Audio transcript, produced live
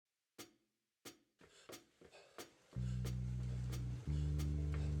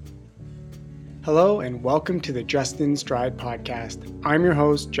Hello and welcome to the Justin Stride podcast. I'm your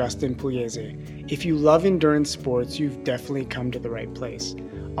host, Justin Pugliese. If you love endurance sports, you've definitely come to the right place.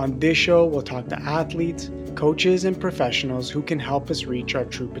 On this show, we'll talk to athletes, coaches, and professionals who can help us reach our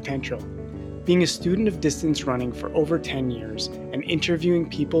true potential. Being a student of distance running for over 10 years and interviewing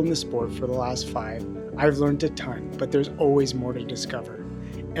people in the sport for the last 5, I've learned a ton, but there's always more to discover.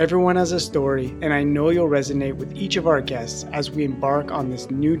 Everyone has a story, and I know you'll resonate with each of our guests as we embark on this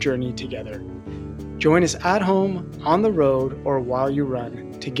new journey together. Join us at home, on the road, or while you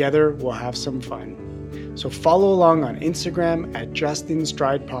run. Together, we'll have some fun. So follow along on Instagram at Justin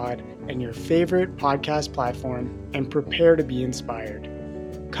Stride Pod and your favorite podcast platform, and prepare to be inspired.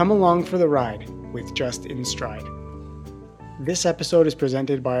 Come along for the ride with Just in Stride. This episode is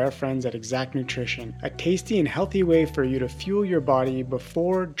presented by our friends at Exact Nutrition, a tasty and healthy way for you to fuel your body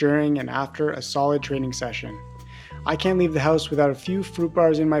before, during, and after a solid training session. I can't leave the house without a few fruit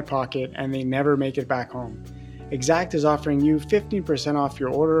bars in my pocket, and they never make it back home. Exact is offering you 15% off your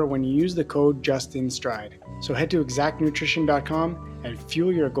order when you use the code JustinStride. So head to exactnutrition.com and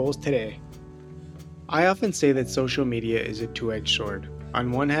fuel your goals today. I often say that social media is a two-edged sword.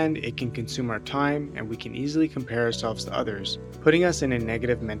 On one hand, it can consume our time and we can easily compare ourselves to others, putting us in a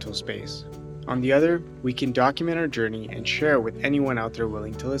negative mental space. On the other, we can document our journey and share with anyone out there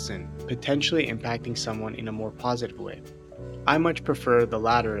willing to listen, potentially impacting someone in a more positive way. I much prefer the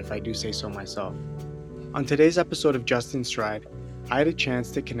latter if I do say so myself. On today's episode of Justin Stride, I had a chance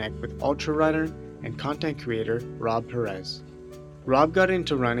to connect with ultra runner and content creator Rob Perez. Rob got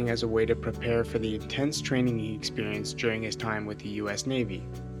into running as a way to prepare for the intense training he experienced during his time with the US Navy.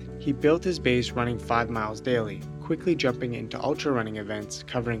 He built his base running 5 miles daily, quickly jumping into ultra running events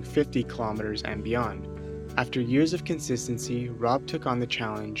covering 50 kilometers and beyond. After years of consistency, Rob took on the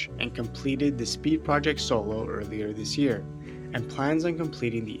challenge and completed the Speed Project solo earlier this year, and plans on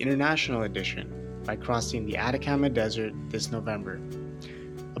completing the international edition by crossing the Atacama Desert this November.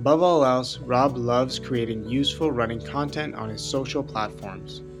 Above all else, Rob loves creating useful running content on his social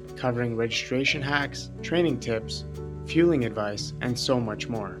platforms, covering registration hacks, training tips, fueling advice, and so much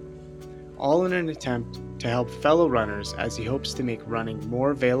more. All in an attempt to help fellow runners as he hopes to make running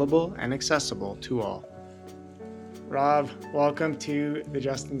more available and accessible to all. Rob, welcome to the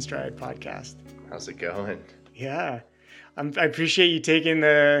Justin Stride podcast. How's it going? Yeah, I appreciate you taking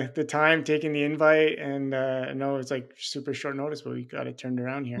the time, taking the invite, and I know it's like super short notice, but we got it turned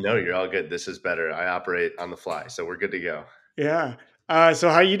around here. No, you're all good. This is better. I operate on the fly, so we're good to go. Yeah. So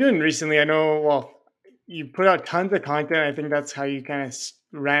how you doing recently? I know, well, you put out tons of content. I think that's how you kind of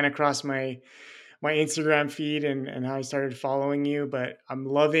ran across my Instagram feed and how I started following you. But I'm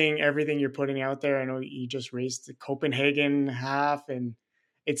loving everything you're putting out there. I know you just raced the Copenhagen half, and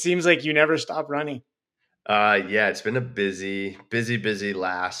it seems like you never stop running. Yeah, it's been a busy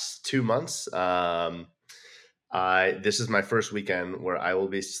last 2 months. This is my first weekend where I will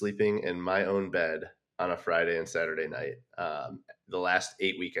be sleeping in my own bed on a Friday and Saturday night. The last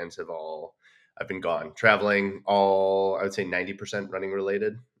 8 weekends I've been gone traveling, I would say 90% running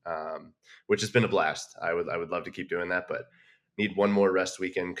related, which has been a blast. I would love to keep doing that, but need one more rest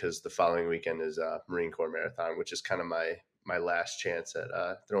weekend because the following weekend is Marine Corps Marathon, which is kind of my last chance at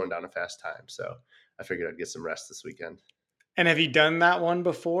throwing down a fast time. So I figured I'd get some rest this weekend. And have you done that one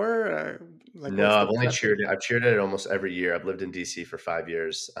before? No, What's the I've only prep? cheered it. I've cheered it almost every year. I've lived in DC for 5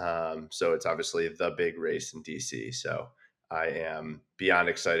 years. So it's obviously the big race in DC. So I am beyond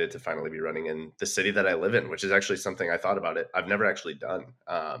excited to finally be running in the city that I live in, which is actually something I thought about it. I've never actually done.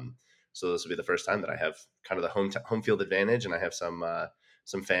 So this will be the first time that I have kind of the home field advantage, and I have some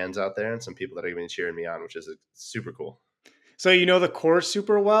fans out there and some people that are going to be cheering me on, which is super cool. So you know the course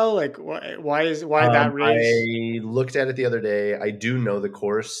super well. Like, why that race? I looked at it the other day. I do know the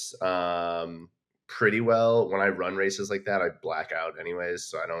course pretty well. When I run races like that, I black out anyways,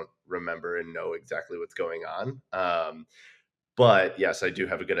 so I don't remember and know exactly what's going on. But yes, I do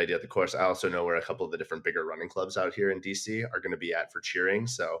have a good idea of the course. I also know where a couple of the different bigger running clubs out here in DC are going to be at for cheering,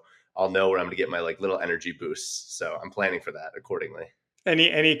 so I'll know where I'm going to get my like little energy boosts. So I'm planning for that accordingly.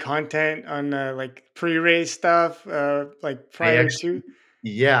 Any content on like pre-race stuff, like I prior to? actually,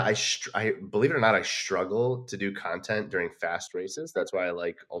 yeah, I believe it or not, I struggle to do content during fast races. That's why I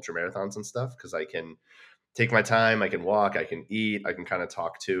like ultra marathons and stuff, because I can take my time, I can walk, I can eat, I can kind of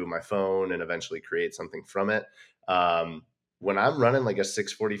talk to my phone and eventually create something from it. When I'm running like a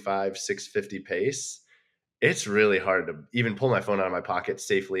 6:45, 6:50 pace, it's really hard to even pull my phone out of my pocket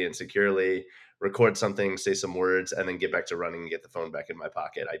safely and securely. record something, say some words, and then get back to running and get the phone back in my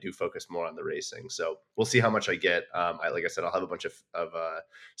pocket. I do focus more on the racing. So we'll see how much I get. Like I said, I'll have a bunch of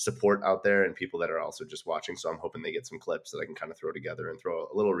support out there and people that are also just watching. So I'm hoping they get some clips that I can kind of throw together and throw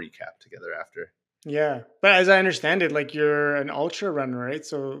a little recap together after. Yeah. But as I understand it, like you're an ultra runner, right?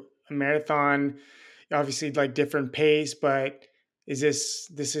 So a marathon, obviously like different pace, but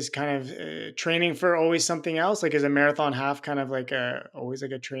this is kind of training for always something else? Like is a marathon half kind of like a always like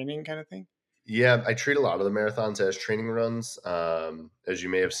a training kind of thing? Yeah, I treat a lot of the marathons as training runs. As you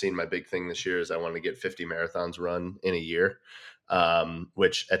may have seen, my big thing this year is I want to get 50 marathons run in a year,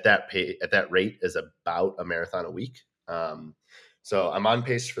 which at that rate is about a marathon a week. So I'm on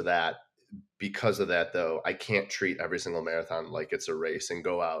pace for that. Because of that, though, I can't treat every single marathon like it's a race and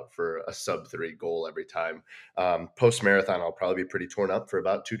go out for a sub 3 goal every time. Post marathon, I'll probably be pretty torn up for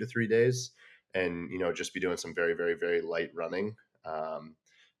about 2 to 3 days, and just be doing some very, very, very light running. Um,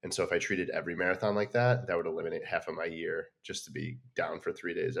 and so, if I treated every marathon like that, that would eliminate half of my year just to be down for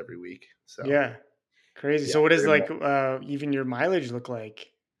 3 days every week. So, Yeah. Crazy. yeah, So what does very like even your mileage look like?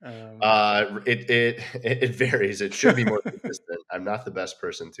 It varies. It should be more consistent. I'm not the best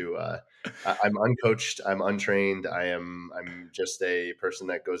person to. I'm uncoached. I'm untrained. I'm just a person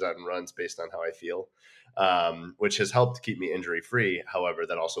that goes out and runs based on how I feel, which has helped keep me injury free. However,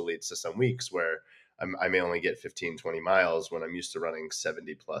 that also leads to some weeks where I may only get 15, 20 miles when I'm used to running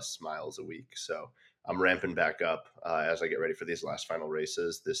 70 plus miles a week. So I'm ramping back up as I get ready for these last final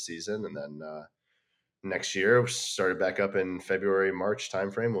races this season, and then next year started back up in February, March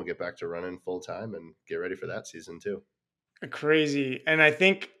timeframe. We'll get back to running full time and get ready for that season too. Crazy. And I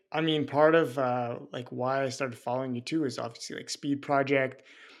think, I mean, part of like why I started following you too is obviously like Speed Project.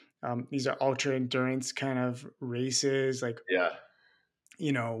 These are ultra endurance kind of races. Like, Yeah.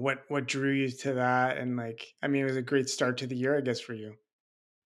 what drew you to that? And like, I mean, it was a great start to the year, I guess, for you.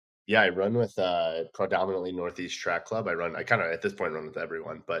 Yeah, I run with predominantly Northeast Track Club. I kind of at this point run with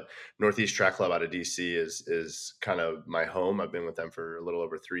everyone, but Northeast Track Club out of DC is kind of my home. I've been with them for a little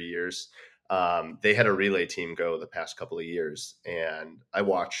over 3 years. They had a relay team go the past couple of years, and I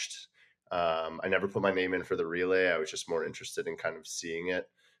watched. I never put my name in for the relay. I was just more interested in kind of seeing it.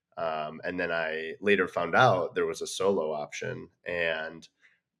 And then I later found out there was a solo option, and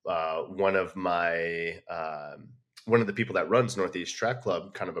one of my one of the people that runs Northeast Track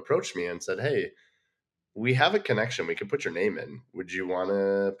Club kind of approached me and said, "Hey, we have a connection. We can put your name in. Would you want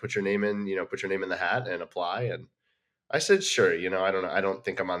to put your name in? Put your name in the hat and apply?" And I said, "Sure." I don't know. I don't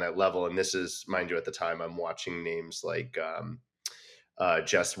think I'm on that level. And this is, mind you, at the time I'm watching names like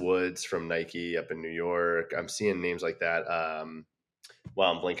Jess Woods from Nike up in New York. I'm seeing names like that.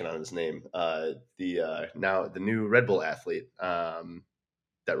 Well, I'm blanking on his name. The now the new Red Bull athlete.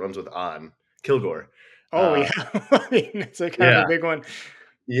 That runs with On Kilgore. Oh Uh, yeah. I mean, it's a kind of yeah, a big one.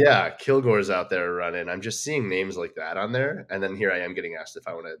 yeah, Kilgore's out there running. I'm just seeing names like that on there, and then here I am getting asked if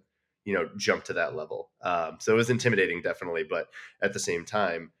I want to, jump to that level. So it was intimidating, definitely, but at the same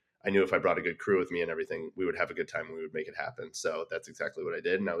time, I knew if I brought a good crew with me and everything, we would have a good time. We would make it happen. So that's exactly what I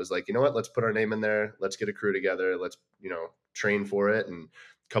did, and I was like, you know what? Let's put our name in there. Let's get a crew together. Let's train for it. And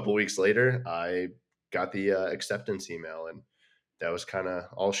a couple weeks later, I got the acceptance email, and that was kind of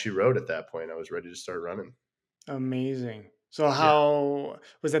all she wrote at that point. I was ready to start running. Amazing. So Yeah, how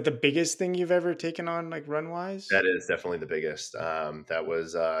was that the biggest thing you've ever taken on, like run wise? that is definitely the biggest. That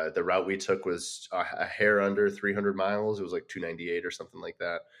was the route we took was a hair under 300 miles. It was like 298 or something like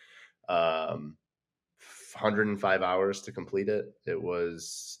that. 105 hours to complete it.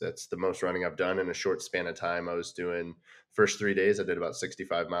 That's the most running I've done in a short span of time. I was doing first 3 days, I did about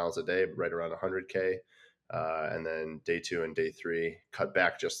 65 miles a day, right around 100K. And then day 2 and day 3 cut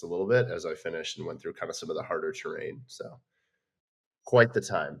back just a little bit as I finished and went through kind of some of the harder terrain. So quite the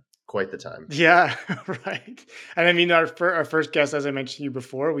time, quite the time. Yeah, right. And I mean, our first guest, as I mentioned to you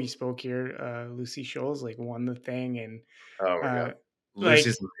before, we spoke here, Lucy Scholes, like won the thing, and Oh my uh, God.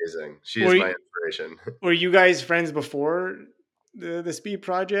 Lucy's like amazing. She is were my y- inspiration. were you guys friends before the Speed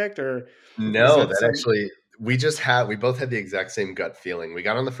Project, or is No, that that some? actually we both had the exact same gut feeling. We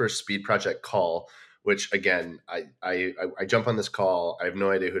got on the first Speed Project call, which again, I jump on this call. I have no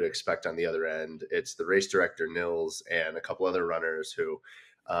idea who to expect on the other end. It's the race director Nils and a couple other runners who,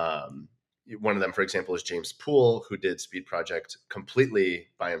 um, one of them, for example, is James Poole, who did Speed Project completely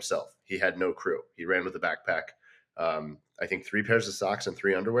by himself. He had no crew. He ran with a backpack. I think 3 pairs of socks and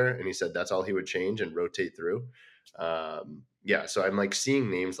 3 underwear, and he said that's all he would change and rotate through. Yeah, so I'm like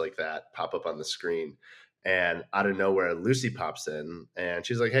seeing names like that pop up on the screen, and out of nowhere, Lucy pops in, and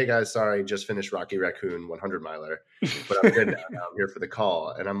she's like, "Hey guys, sorry, just finished Rocky Raccoon 100 miler, but I'm good now. Now I'm here for the call."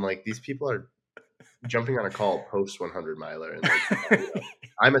 And I'm like, these people are jumping on a call post 100 miler and like,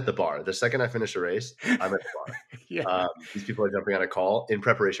 I'm at the bar. The second I finish a race, I'm at the bar. Yeah. These people are jumping on a call in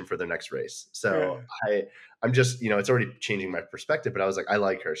preparation for their next race. So Yeah. I'm just, it's already changing my perspective, but I was like, I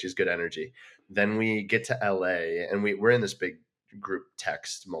like her. She's good energy. Then we get to LA and we're in this big group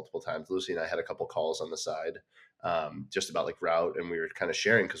text multiple times. Lucy and I had a couple calls on the side, just about like route. And we were kind of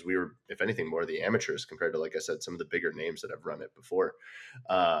sharing because we were, if anything, more the amateurs compared to, like I said, some of the bigger names that have run it before.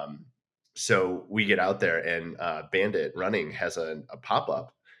 Um, so we get out there and Bandit Running has a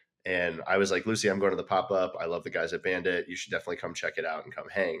pop-up. And I was like, Lucy, I'm going to the pop-up. I love the guys at Bandit. You should definitely come check it out and come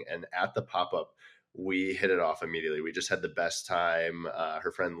hang. And at the pop-up, we hit it off immediately. We just had the best time.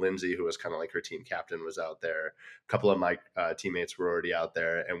 Her friend Lindsay, who was kind of like her team captain, was out there. A couple of my teammates were already out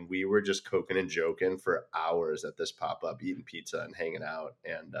there. And we were just coking and joking for hours at this pop-up, eating pizza and hanging out.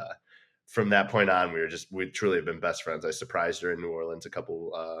 And from that point on, we truly have been best friends. I surprised her in New Orleans that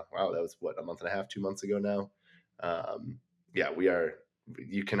was what, a month and a half, 2 months ago now. Yeah,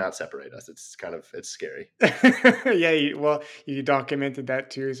 you cannot separate us. It's scary. Yeah, well, you documented that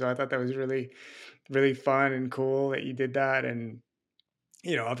too, so I thought that was really, really fun and cool that you did that, and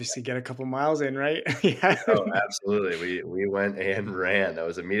obviously get a couple miles in, right? Yeah, Oh, absolutely. We went and ran. That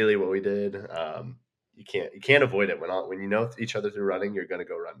was immediately what we did. You can't avoid it when you know each other through running. You're gonna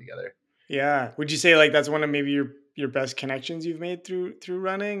go run together. yeah. Would you say like that's one of maybe your best connections you've made through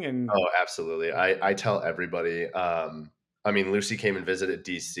running? And Oh, absolutely. I tell everybody. I mean, Lucy came and visited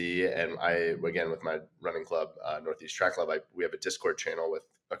DC, and again, with my running club, Northeast Track Club, we have a Discord channel with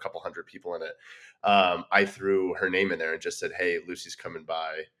a couple hundred people in it. I threw her name in there and just said, "Hey, Lucy's coming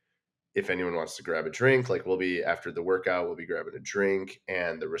by. If anyone wants to grab a drink, like we'll be after the workout, we'll be grabbing a drink."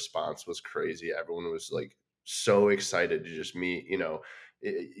 And the response was crazy. Everyone was like so excited to just meet.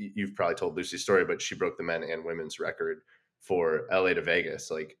 You've probably told Lucy's story, but she broke the men and women's record for LA to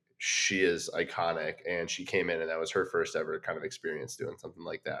Vegas. Like she is iconic, and she came in, and that was her first ever kind of experience doing something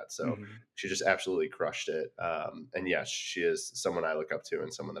like that. So Mhm. she just absolutely crushed it. And yes, she is someone I look up to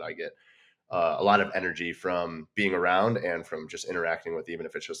and someone that I get a lot of energy from being around and from just interacting with, even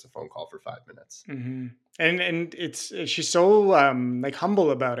if it's just a phone call for 5 minutes. And it's she's so like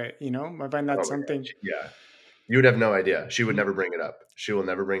humble about it. I find Oh that's my something. gosh. Yeah. You would have no idea. She would never bring it up. She will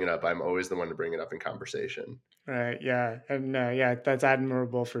never bring it up. I'm always the one to bring it up in conversation. Right. Yeah. And yeah, that's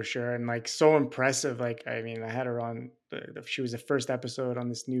admirable for sure. And like so impressive. Like, I mean, I had her on, she was the first episode on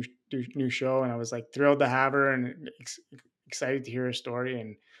this new show, and I was like thrilled to have her and excited to hear her story.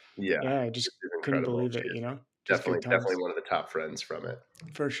 And Yeah. yeah, I just She's couldn't incredible. believe She it, is just definitely, good times definitely one of the top friends from it.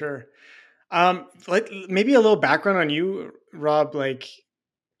 for sure. Like maybe a little background on you, Rob. Like,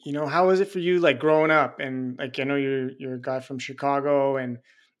 how was it for you, like growing up? And like, I know you're a guy from Chicago, and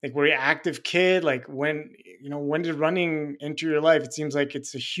like, were you an active kid? Like, when did running enter your life? It seems like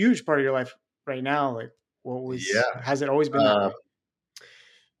it's a huge part of your life right now. Like, Yeah. has it always been that Um,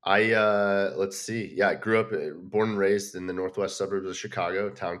 way? let's see. Yeah, I grew up, born and raised in the northwest suburbs of Chicago,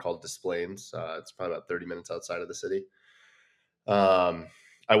 a town called Des Plaines. It's probably about 30 minutes outside of the city. Um,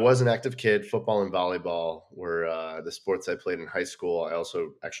 I was an active kid. Football and volleyball were the sports I played in high school. I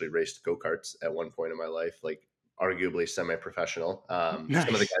also actually raced go-karts at one point in my life, like arguably semi-professional. Some of the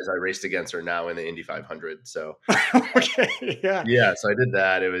Nice. guys I raced against are now in the Indy 500. So Okay. Yeah. yeah, so I did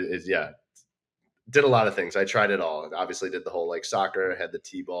that. Yeah, did a lot of things. I tried it all. Obviously, did the whole like soccer, had the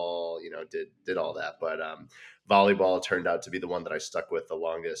t-ball, did all that. But volleyball turned out to be the one that I stuck with the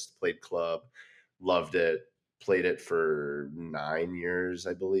longest. Played club, loved it. Played it for 9 years,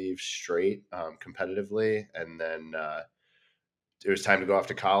 I believe, straight, competitively, and then it was time to go off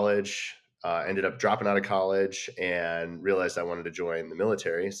to college. Ended up dropping out of college and realized I wanted to join the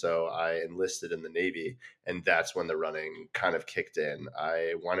military. So I enlisted in the Navy, and that's when the running kind of kicked in.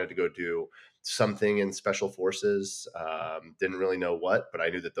 I wanted to go do something in special forces. Didn't really know what, but I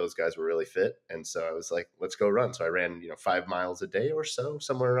knew that those guys were really fit, and so I was like, "Let's go run." So I ran, 5 miles a day or so,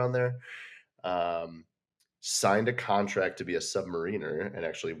 somewhere around there. Um, Signed a contract to be a submariner and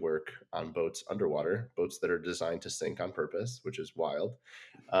actually work on boats underwater, boats that are designed to sink on purpose, which is wild.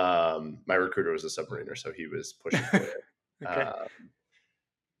 My recruiter was a submariner, so he was pushing for it. Okay. Uh,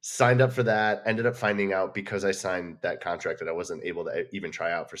 Signed up for that. Ended up finding out because I signed that contract that I wasn't able to even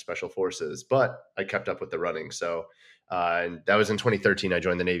try out for special forces, but I kept up with the running. So, and that was in 2013. I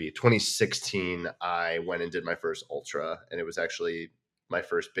joined the Navy. 2016, I went and did my first ultra, and it was actually my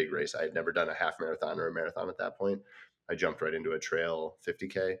first big race. I had never done a half marathon or a marathon at that point. I jumped right into a trail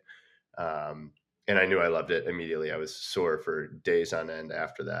 50K. Um, and I knew I loved it immediately. I was sore for days on end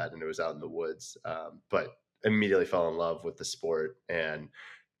after that, and it was out in the woods. But immediately fell in love with the sport and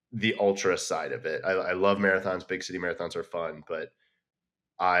the ultra side of it. I love marathons. Big city marathons are fun, but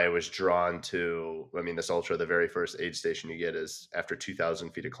I was drawn to, I mean, this ultra, the very first aid station you get is after 2,000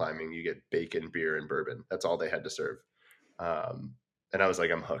 feet of climbing, you get bacon, beer, and bourbon. That's all they had to serve. Um, and I was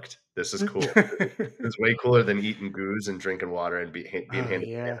like, I'm hooked. This is cool. This is way cooler than eating goose and drinking water and being Oh handed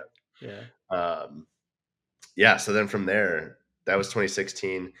yeah, yeah. banana. Yeah. So then from there, that was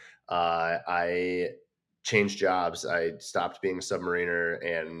 2016. I changed jobs. I stopped being a submariner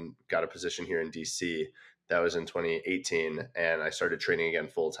and got a position here in DC. That was in 2018. And I started training again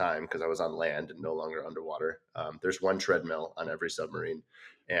full time because I was on land and no longer underwater. There's one treadmill on every submarine,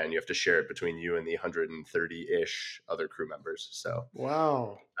 and you have to share it between you and the 130 ish other crew members. So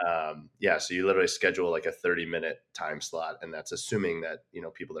Wow. yeah, so you literally schedule like a 30-minute time slot, and that's assuming that,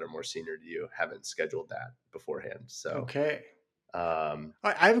 people that are more senior to you haven't scheduled that beforehand. So Okay. um,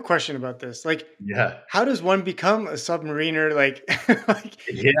 I have a question about this. Like, yeah, how does one become a submariner? Like, like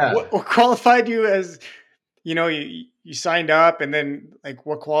yeah, what qualified you as, you signed up, and then like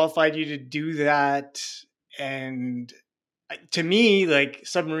what qualified you to do that? And to me, like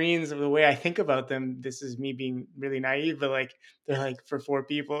submarines, the way I think about them, this is me being really naive, but like they're like for four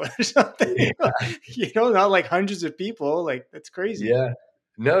people or something, not like hundreds of people. Like that's crazy. yeah.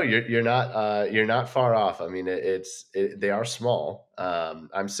 No, you're not far off. I mean, they are small. I'm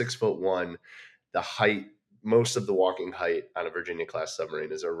 6'1". The height, most of the walking height on a Virginia class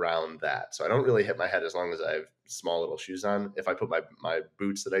submarine is around that. So I don't really hit my head as long as I have small little shoes on. If I put my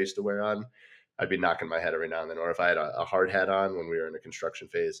boots that I used to wear on, I'd be knocking my head every now and then. Or if I had a hard hat on when we were in a construction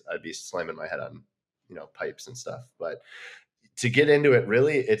phase, I'd be slamming my head on, pipes and stuff. But to get into it,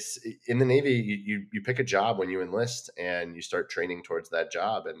 really, it's in the Navy. You pick a job when you enlist, and you start training towards that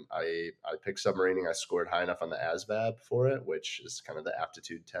job. And I picked submarining. I scored high enough on the ASVAB for it, which is kind of the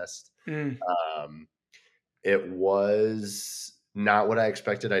aptitude test. Mm. Um, it was not what I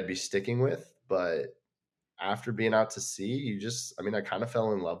expected I'd be sticking with, but after being out to sea, I mean, I kind of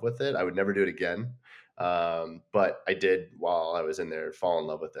fell in love with it. I would never do it again. But I did, while I was in there, fall in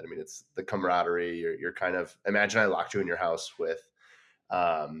love with it. I mean, it's the camaraderie. You're kind of, imagine I locked you in your house with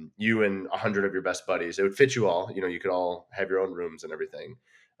you and 100 of your best buddies. It would fit you all. You could all have your own rooms and everything.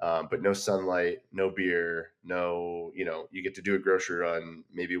 But no sunlight, no beer, no, you get to do a grocery run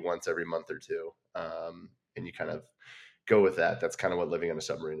maybe once every month or two. And you kind of go with that. That's kind of what living on a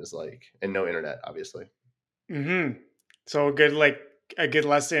submarine is like. And no internet, obviously. Hmm. So a good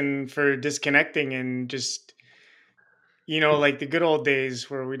lesson for disconnecting and just like the good old days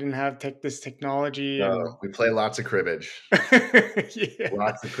where we didn't have this technology No, and we play lots of cribbage. yeah,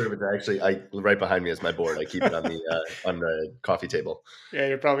 Lots of cribbage. Actually, I right behind me is my board. I keep it on the coffee table. yeah,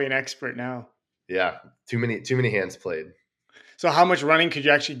 you're probably an expert now. Yeah, too many hands played. So how much running could you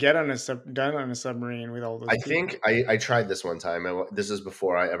actually get done on a submarine with all those I people? think I tried this one time. This is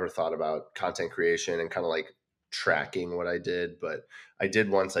before I ever thought about content creation and kind of like tracking what I did. But I did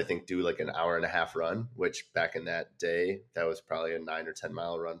once, I think, do like an hour and a half run, which back in that day, that was probably a 9 or 10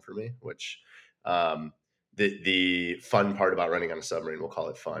 mile run for me. Which um, the fun part about running on a submarine, we'll call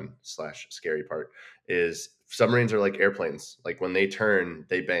it fun / scary part, is submarines are like airplanes. Like when they turn,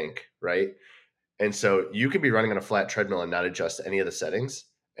 they bank, right? And so you could be running on a flat treadmill and not adjust any of the settings.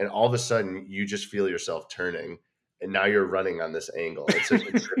 And all of a sudden you just feel yourself turning. And now you're running on this angle. It's such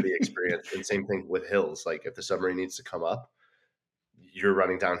a trippy experience. And same thing with hills. Like if the submarine needs to come up, you're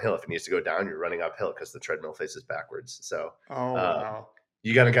running downhill. If it needs to go down, you're running uphill because the treadmill faces backwards. So Oh um, wow,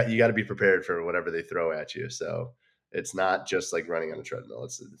 you gotta be prepared for whatever they throw at you. So it's not just like running on a treadmill.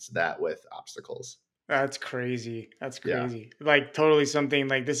 It's that with obstacles. that's crazy. That's Yeah. crazy. Like totally something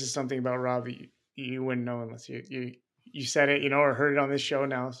like this is something about Rob that you wouldn't know unless you said it, or heard it on this show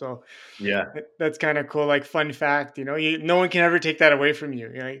now. So Yeah. that's kind of cool. Like fun fact, no one can ever take that away from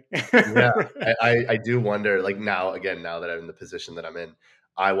you. Yeah, Right? I do wonder, like now that I'm in the position that I'm in,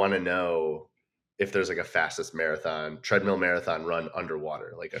 I want to know if there's like a fastest treadmill marathon run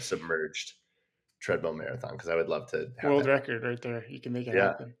underwater, like a submerged treadmill marathon, because I would love to have World that. record right there. You can make it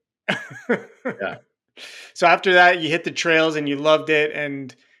Yeah, happen. yeah, So after that, you hit the trails and you loved it.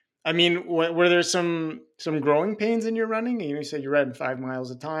 And I mean, were there some growing pains in your running? You said you ran 5 miles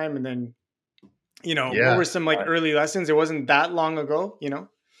a time, and then what yeah, were some like early lessons? It wasn't that long ago.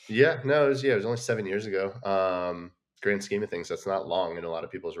 yeah. No, it was only 7 years ago. Grand scheme of things, that's not long in a lot of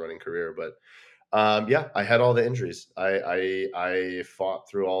people's running career, but yeah, I had all the injuries. I fought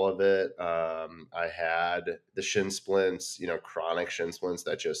through all of it. I had the shin splints, chronic shin splints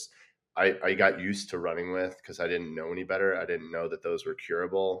that just I got used to running with because I didn't know any better. I didn't know that those were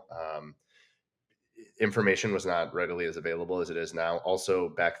curable. Information was not readily as available as it is now. Also,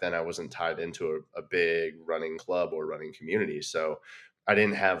 back then I wasn't tied into a big running club or running community, so I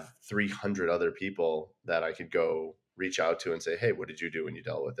didn't have 300 other people that I could go reach out to and say, hey, what did you do when you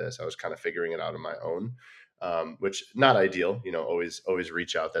dealt with this? I was kind of figuring it out on my own, which not ideal. Always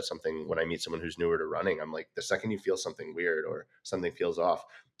reach out. That's something when I meet someone who's newer to running, I'm like, the second you feel something weird or something feels off,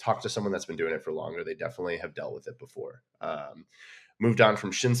 talk to someone that's been doing it for longer. They definitely have dealt with it before. Moved on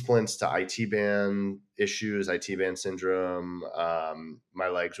from shin splints to IT band issues, IT band syndrome. My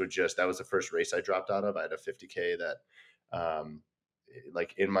legs would that was the first race I dropped out of. I had a 50K that, um,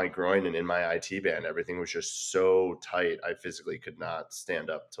 like in my groin and in my IT band, everything was just so tight. I physically could not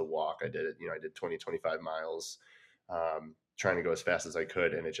stand up to walk. I did it, I did 20, 25 miles, trying to go as fast as I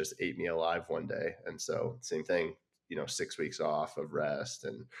could. And it just ate me alive one day. And so same thing, 6 weeks off of rest,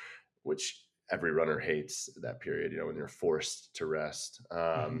 and which every runner hates that period, when you're forced to rest.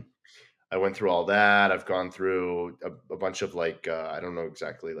 Mhm. I went through all that. I've gone through a bunch of like, I don't know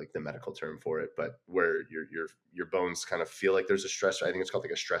exactly like the medical term for it, but where your bones kind of feel like there's a stress. I think it's called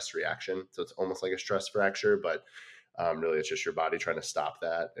like a stress reaction. So it's almost like a stress fracture, but really it's just your body trying to stop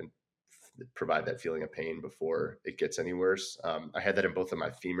that and provide that feeling of pain before it gets any worse. I had that in both of my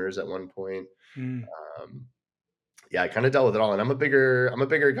femurs at one point. Mm. Um, yeah, I kind of dealt with it all. And I'm a bigger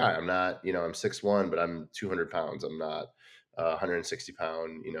guy. I'm not, I'm 6'1", but I'm 200 pounds. I'm not 160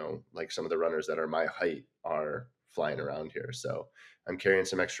 pound, like some of the runners that are my height are flying around here. So I'm carrying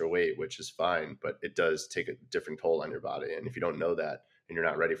some extra weight, which is fine, but it does take a different toll on your body. And if you don't know that and you're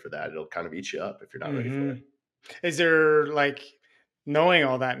not ready for that, it'll kind of eat you up if you're not ready for it. Mhm. Is there like, knowing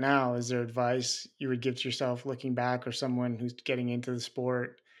all that now, is there advice you would give to yourself looking back, or someone who's getting into the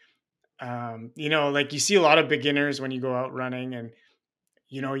sport? Like you see a lot of beginners when you go out running, and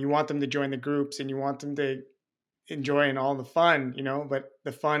you want them to join the groups and you want them to enjoy in all the fun, but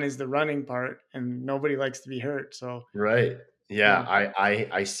the fun is the running part, and nobody likes to be hurt. So Right. Yeah, yeah.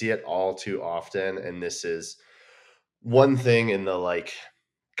 I see it all too often, and this is one thing in the like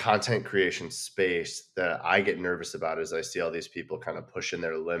content creation space that I get nervous about is I see all these people kind of pushing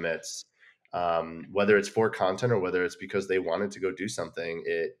their limits, whether it's for content or whether it's because they wanted to go do something.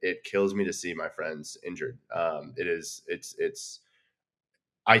 It kills me to see my friends injured. It's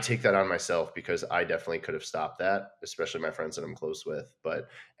I take that on myself because I definitely could have stopped that, especially my friends that I'm close with. But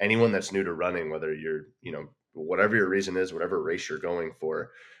anyone that's new to running, whether you're, whatever your reason is, whatever race you're going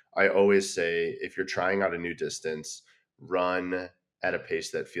for, I always say if you're trying out a new distance, run at a pace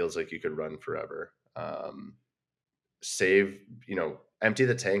that feels like you could run forever. Save, empty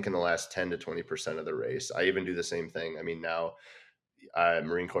the tank in the last 10 to 20% of the race. I even do the same thing. I mean, now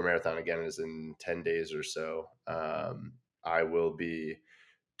Marine Corps Marathon again is in 10 days or so. I will be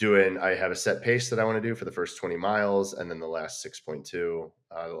I have a set pace that I want to do for the first 20 miles, and then the last 6.2,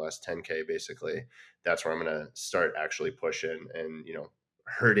 the last 10K, basically. That's where I'm going to start actually pushing and,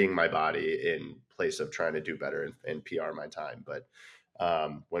 hurting my body in place of trying to do better and PR my time. But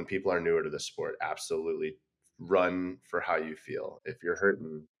when people are newer to the sport, absolutely run for how you feel. If you're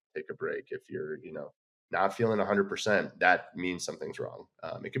hurting, take a break. If you're, not feeling 100%, that means something's wrong.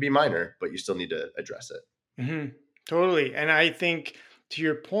 It could be minor, but you still need to address it. Hmm. Totally. And I think, to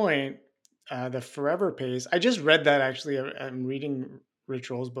your point, the forever pace, I just read that actually. I'm reading Rich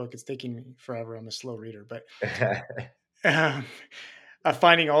Roll's book. It's taking me forever. I'm a slow reader, but um,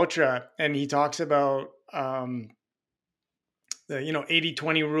 Finding Ultra. And he talks about the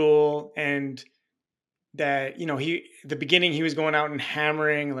 80/20 rule, and that the beginning he was going out and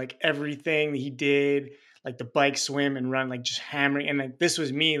hammering like everything he did, like the bike, swim, and run, like just hammering. And like this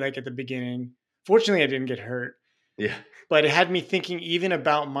was me, like at the beginning. Fortunately I didn't get hurt, Yeah. but it had me thinking even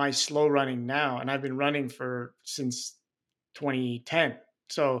about my slow running now, and I've been running for since 2010.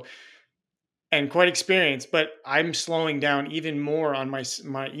 So, and quite experienced, but I'm slowing down even more on my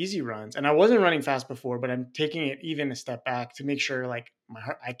easy runs. And I wasn't running fast before, but I'm taking it even a step back to make sure like my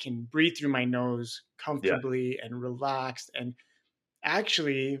heart, I can breathe through my nose Yeah. comfortably and relaxed. And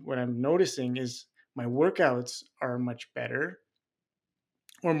actually, what I'm noticing is my workouts are much better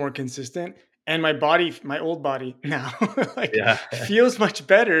or more consistent, and my body, my old body now, like Yeah. feels much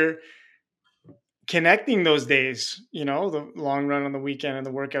better connecting those days. The long run on the weekend and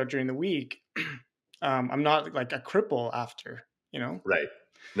the workout during the week. I'm not like a cripple after, Right.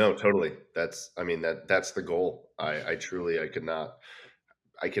 No, totally. I mean, that's the goal. I truly, I could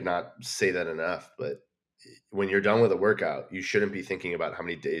not say that enough. But when you're done with a workout, you shouldn't be thinking about how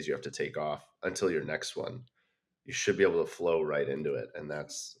many days you have to take off until your next one. You should be able to flow right into it. And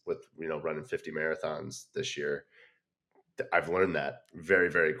that's with, running 50 marathons this year. I've learned that very,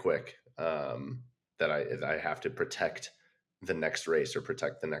 very quick. That I have to protect the next race or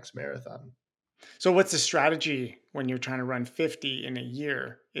protect the next marathon. So what's the strategy when you're trying to run 50 in a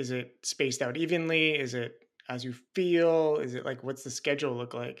year? Is it spaced out evenly? Is it as you feel? Is it like, what's the schedule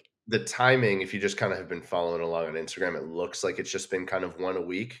look like? the timing, if you just kind of have been following along on Instagram, it looks like it's just been kind of one a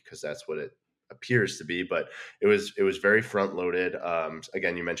week because that's what it appears to be. But it was very front loaded.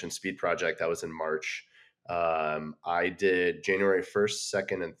 Again, you mentioned Speed Project. That was in March. I did January 1st,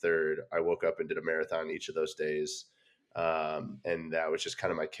 2nd, and 3rd. I woke up and did a marathon each of those days. And that was just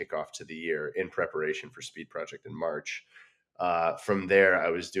kind of my kickoff to the year in preparation for Speed Project in March. From there, I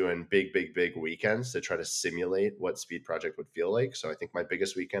was doing big weekends to try to simulate what Speed Project would feel like. So I think my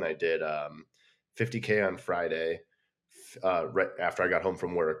biggest weekend I did 50K on Friday, right after I got home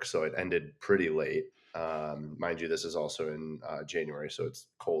from work. So it ended pretty late. Mind you, this is also in January, so it's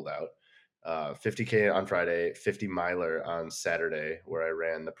cold out. 50K on Friday, 50 miler on Saturday, where I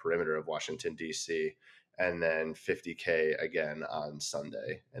ran the perimeter of Washington, D.C., and then 50K again on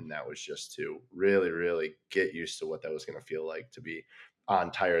Sunday. And that was just to really get used to what that was going to feel like to be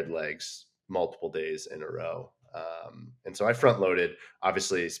on tired legs multiple days in a row. And so I front loaded,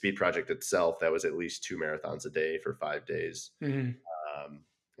 obviously, Speed Project itself, that was at least 2 marathons a day for 5 days. Mhm. Um,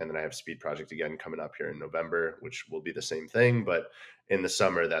 and then I have Speed Project again coming up here in November, which will be the same thing. But in the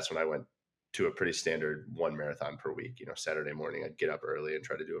summer, that's when I went to a pretty standard 1 marathon per week. Saturday morning, I'd get up early and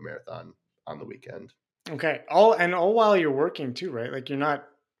try to do a marathon on the weekend. Okay. All while you're working too, right? Like you're not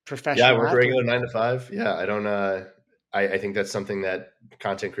Yeah, I professional work a regular athlete. 9 to 5. Yeah, I don't. I think that's something that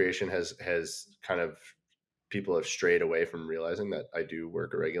content creation has kind of people have strayed away from realizing that I do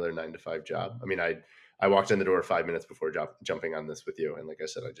work a regular 9 to 5 job. I mean, I walked in the door 5 minutes before jumping on this with you, and like I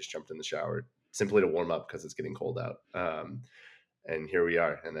said, I just jumped in the shower simply to warm up because it's getting cold out. And here we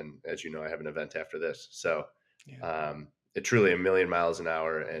are. And then, as you know, I have an event after this, so Yeah. it truly a million miles an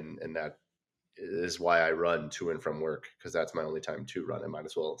hour, and that is why I run to and from work because that's my only time to run. I might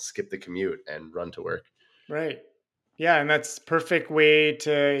as well skip the commute and run to work. Right. Yeah, and that's perfect way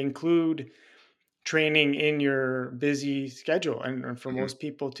to include training in your busy schedule, and for Mhm. most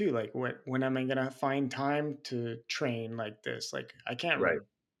people too, like when am I going to find time to train like this? Like I can't Right, run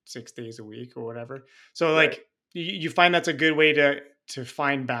 6 days a week or whatever. So right. like you find that's a good way to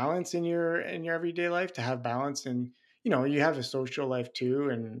find balance in your everyday life, to have balance, and you have a social life too,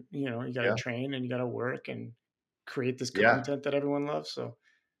 and you got to Yeah, train and you got to work and create this yeah. content that everyone loves. So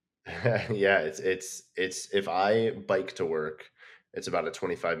Yeah, it's if I bike to work, it's about a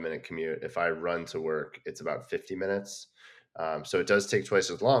 25-minute commute. If I run to work, it's about 50 minutes. So it does take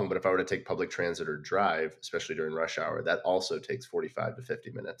twice as long, but if I were to take public transit or drive, especially during rush hour, that also takes 45 to 50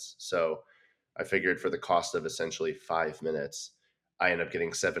 minutes. So I figured for the cost of essentially 5 minutes, I end up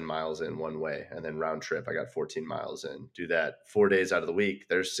getting 7 miles in one way. And then round trip, I got 14 miles in. Do that 4 days out of the week,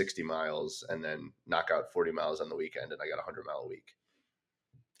 there's 60 miles, and then knock out 40 miles on the weekend, and I got a 100-mile a week.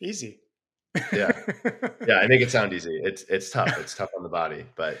 easy. Yeah. Yeah, I make it sound easy. It's tough. It's tough on the body,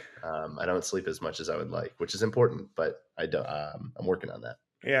 but I don't sleep as much as I would like, which is important. But I don't. I'm working on that.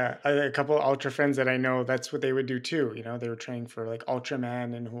 Yeah, a couple of ultra friends that I know, that's what they would do too. They were training for like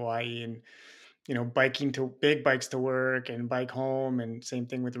Ultraman in Hawaii, and biking to big bikes to work and bike home, and same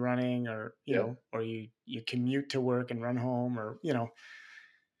thing with running, or Yep. or you commute to work and run home, or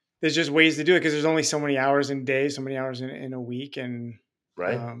there's just ways to do it because there's only so many hours in a day, so many hours in a week, and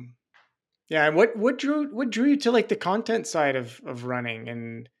Right. um, yeah. And what drew you to like the content side of running?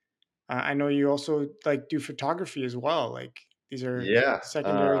 And I know you also like do photography as well. Like these are Yeah.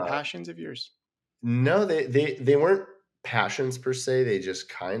 secondary passions of yours. No, they weren't passions per se. They just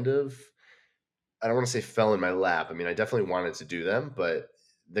kind of, I don't want to say fell in my lap. I mean, I definitely wanted to do them, but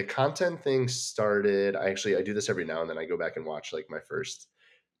the content thing started. I do this every now and then. I go back and watch like my first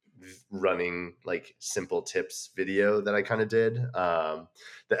running like simple tips video that I kind of did. The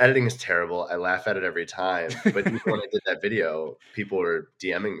editing is terrible. I laugh at it every time. But even when I did that video, people were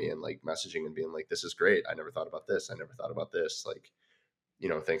DMing me and like messaging and being like, "This is great. I never thought about this. I never thought about this. Like,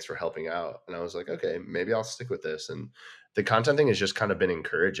 thanks for helping out." And I was like, okay, maybe I'll stick with this. And the content thing has just kind of been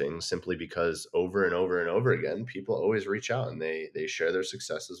encouraging simply because over and over and over again, people always reach out and they share their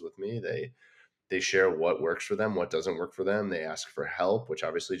successes with me. They share what works for them, what doesn't work for them. They ask for help, which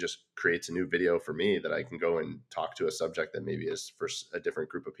obviously just creates a new video for me that I can go and talk to a subject that maybe is for a different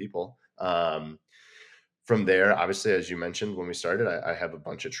group of people. From there, obviously, as you mentioned when we started, I have a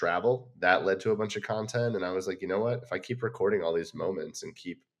bunch of travel that led to a bunch of content. And I was like, you know what? If I keep recording all these moments and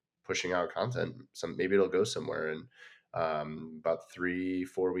keep pushing out content, maybe it'll go somewhere. And about 3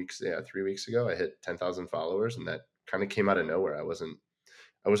 4 weeks, yeah, 3 weeks ago, I hit 10,000 followers, and that kind of came out of nowhere. I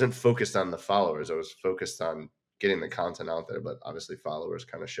wasn't focused on the followers. I was focused on getting the content out there, but obviously followers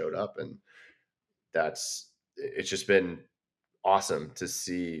kind of showed up, and it's just been awesome to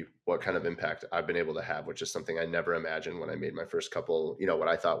see what kind of impact I've been able to have, which is something I never imagined when I made my first couple, what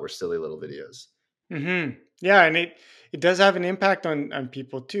I thought were silly little videos. Yeah, and it does have an impact on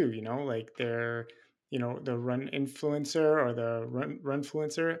people too. Like they're the run influencer or the run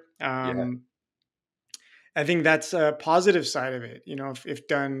influencer. Yeah, I think that's a positive side of it. If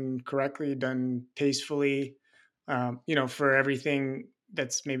done correctly, done tastefully, for everything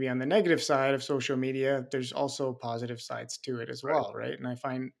that's maybe on the negative side of social media, there's also positive sides to it as right. well, right? And I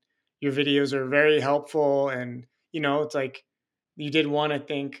find your videos are very helpful, and it's like you did one, I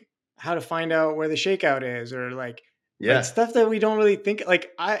think, how to find out where the shakeout is, or like Yeah, stuff that we don't really think.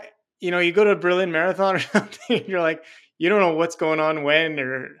 Like you go to a Berlin Marathon or something, and you're like, you don't know what's going on when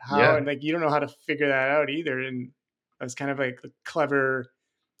or how, yeah, and like you don't know how to figure that out either. And it was kind of like a clever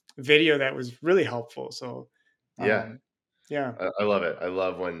video that was really helpful. So, yeah. um, yeah. I love it. I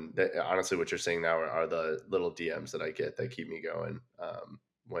love when honestly, what you're saying now are the little DMs that I get that keep me going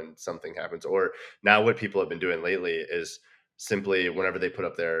when something happens. Or now, what people have been doing lately is simply whenever they put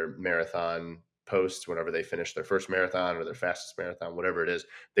up their marathon post, whenever they finish their first marathon or their fastest marathon, whatever it is,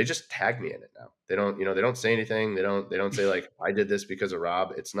 they just tag me in it now. They don't, they don't say anything. They don't say like I did this because of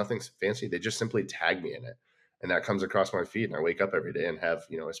Rob. It's nothing fancy. They just simply tag me in it, and that comes across my feed. And I wake up every day and have,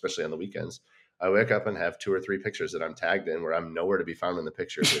 especially on the weekends, I wake up and have 2 or 3 pictures that I'm tagged in where I'm nowhere to be found in the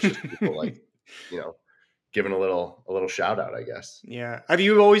pictures. It's just people like, you know, giving a little shout out, I guess. Yeah. Have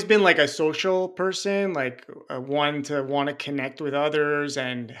you always been like a social person, like one to want to connect with others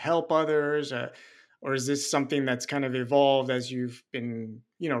and help others? Or is this something that's kind of evolved as you've been,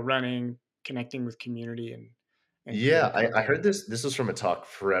 running, connecting with community and Yeah, creating I content? heard this was from a talk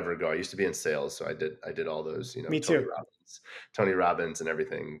forever ago. I used to be in sales, so I did all those, Me too. Tony Robbins and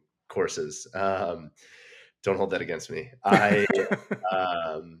everything courses. Don't hold that against me.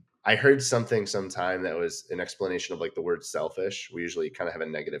 I heard something sometime that was an explanation of like the word selfish. We usually kind of have a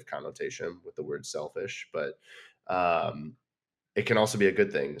negative connotation with the word selfish, but um, it can also be a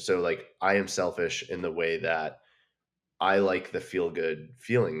good thing. So like I am selfish in the way that I like the feel good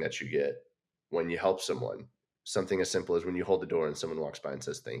feeling that you get when you help someone. Something as simple as when you hold the door and someone walks by and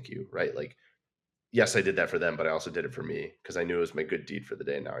says thank you, right? Like, yes, I did that for them, but I also did it for me because I knew it was my good deed for the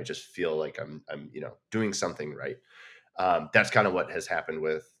day. Now I just feel like I'm doing something right. That's kind of what has happened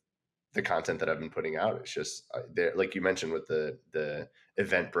with the content that I've been putting out. It's just there, like you mentioned with the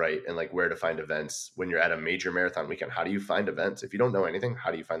Eventbrite and like where to find events when you're at a major marathon weekend. How do you find events if you don't know anything?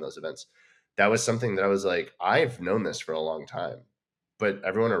 How do you find those events? That was something that I was like, I've known this for a long time, but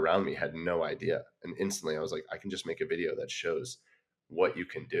everyone around me had no idea. And instantly, I was like, I can just make a video that shows what you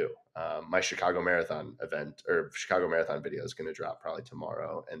can do. My Chicago Marathon event or Chicago Marathon video is going to drop probably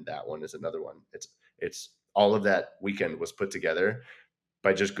tomorrow, and that one is another one. It's all of that weekend was put together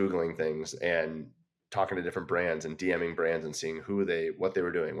by just Googling things and talking to different brands and DMing brands and seeing what they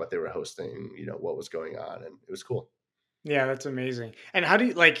were doing, what they were hosting, what was going on. And it was cool. Yeah, that's amazing. And how do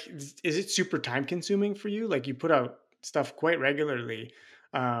you like is it super time consuming for you? Like you put out stuff quite regularly.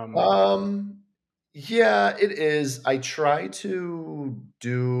 Um Um, yeah, it is. I try to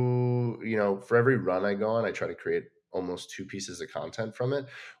do, for every run I go on, I try to create almost 2 pieces of content from it.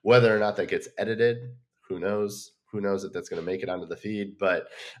 Whether or not that gets edited, who knows? Who knows if that's going to make it onto the feed? But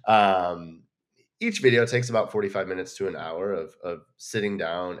um, each video takes about 45 minutes to an hour of sitting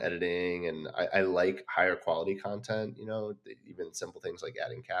down, editing, and I like higher quality content, even simple things like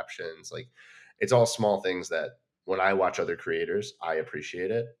adding captions. Like it's all small things that when I watch other creators, I appreciate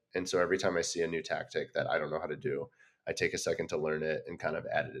it. And so every time I see a new tactic that I don't know how to do, I take a second to learn it and kind of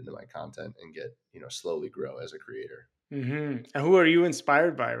add it into my content and get, slowly grow as a creator. And who are you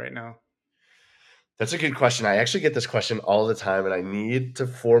inspired by right now? That's a good question. I actually get this question all the time and I need to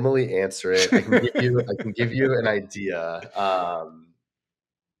formally answer it. I can give you an idea.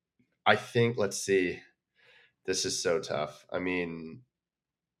 I think, let's see. This is so tough. I mean,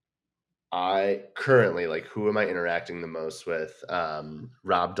 I currently like who am I interacting the most with?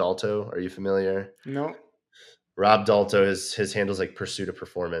 Rob Dalto. Are you familiar? No. Rob Dalto, his handles like Pursuit of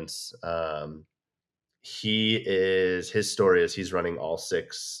Performance. His story is he's running all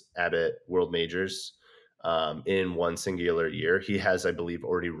 6 Abbott World Majors in one singular year. He has, I believe,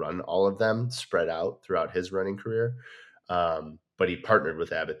 already run all of them spread out throughout his running career. But he partnered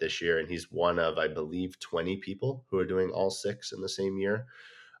with Abbott this year, and he's one of, I believe, 20 people who are doing all 6 in the same year.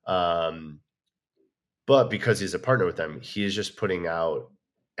 Um, but because he's a partner with them, he is just putting out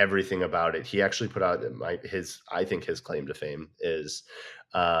everything about it. He actually put out I think his claim to fame is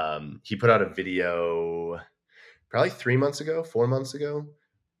he put out a video probably 3 months ago, 4 months ago,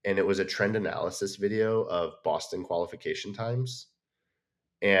 and it was a trend analysis video of Boston qualification times.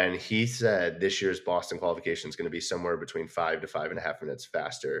 And he said this year's Boston qualification is going to be somewhere between 5 to 5.5 minutes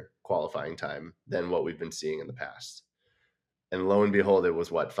faster qualifying time than what we've been seeing in the past. And lo and behold, it was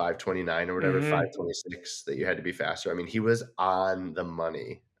what, 5:29 or whatever, Hmm. 5:26 that you had to be faster. I mean, he was on the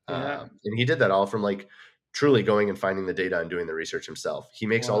money. Yeah. And he did that all from like truly going and finding the data and doing the research himself. He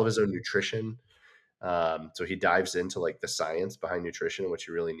makes all of Wow. his own nutrition. So he dives into like the science behind nutrition and what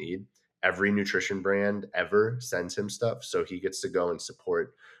you really need. Every nutrition brand ever sends him stuff. So he gets to go and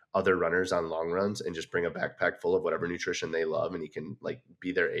support other runners on long runs and just bring a backpack full of whatever nutrition they love, and he can like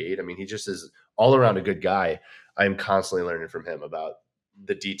be their aid. I mean, he just is all around a good guy. I'm constantly learning from him about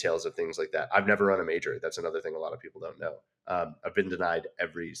the details of things like that. I've never run a major. That's another thing a lot of people don't know. I've been denied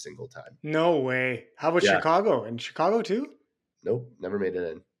every single time. No way. How about Yeah. Chicago? In Chicago too? Nope. Never made it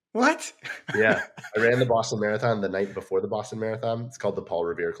in. What? Yeah. I ran the Boston Marathon the night before the Boston Marathon. It's called the Paul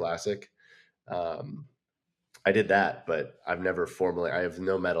Revere Classic. Um, I did that, but I have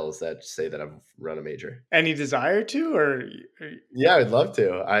no medals that say that I've run a major. Any desire to, or Yeah, I'd love to.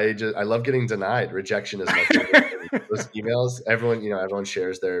 I love getting denied. Rejection is my favorite thing. Those emails, everyone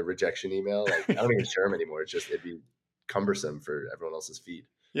shares their rejection email. Like, I don't even share them anymore. It'd be cumbersome for everyone else's feed.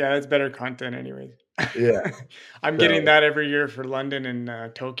 Yeah, that's better content anyways. Yeah. I'm getting So, that every year for London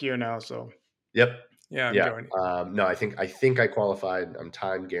and Tokyo now, so yep. yeah, I'm Yeah. enjoying it. No, I think I qualified. I'm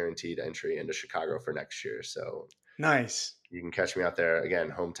time guaranteed entry into Chicago for next year. So Nice. you can catch me out there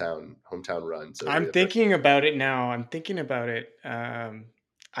again, hometown run. So it'll be I'm the first. thinking about it now. I'm thinking about it.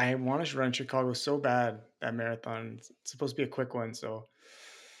 I want to run Chicago so bad, that marathon. It's supposed to be a quick one, so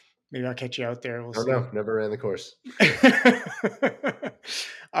maybe I'll catch you out there. We'll I don't see. know. Never ran the course.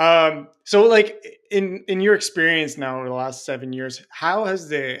 So like in your experience now over the last 7 years, how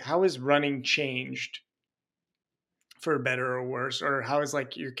has running changed for better or worse, or how has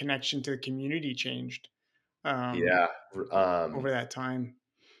like your connection to the community changed um, Yeah. over that time?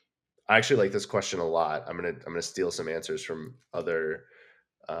 I actually like this question a lot. I'm gonna steal some answers from other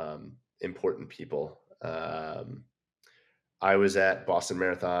important people. I was at Boston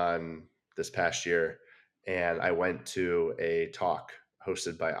Marathon this past year, and I went to a talk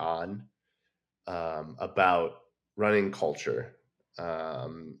hosted by On about running culture.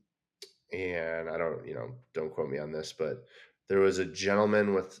 Um, and I don't quote me on this, but there was a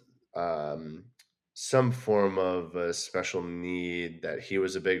gentleman with um, some form of a special need that he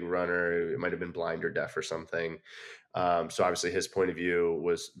was a big runner. It might have been blind or deaf or something. So obviously his point of view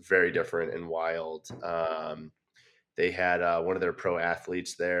was very different and wild. They had one of their pro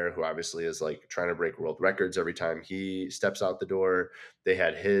athletes there who obviously is like trying to break world records every time he steps out the door. They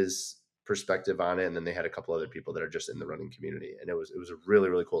had his perspective on it, and then they had a couple other people that are just in the running community, and it was a really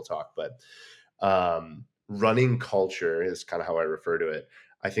really cool talk. But running culture is kind of how I refer to it.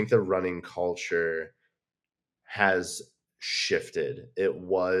 I think the running culture has shifted. It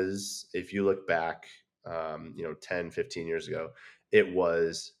was, if you look back, 10, 15 years ago, it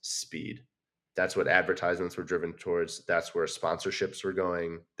was speed. That's what advertisements were driven towards. That's where sponsorships were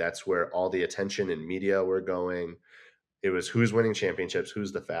going. That's where all the attention and media were going. It was who's winning championships,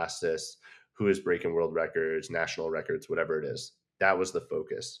 who's the fastest, who is breaking world records, national records, whatever it is. That was the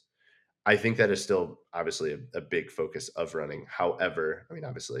focus. I think that is still obviously a big focus of running. However, I mean,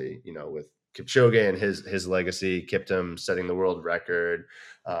 obviously, with Kipchoge and his legacy, Kiptum setting the world record,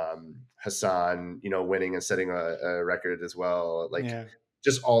 Hassan, winning and setting a record as well. Like Yeah,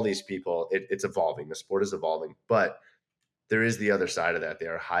 just all these people, it's evolving. The sport is evolving, but there is the other side of that. They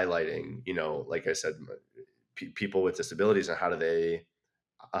are highlighting, like I said, people with disabilities and how do they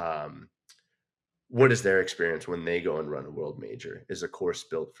um, what is their experience when they go and run a world major? Is a course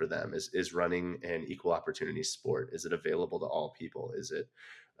built for them? Is running an equal opportunity sport? Is it available to all people? Is it,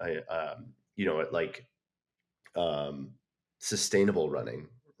 like um, sustainable running?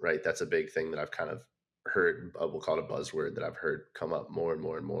 Right, that's a big thing that I've kind of heard. We'll call it a buzzword that I've heard come up more and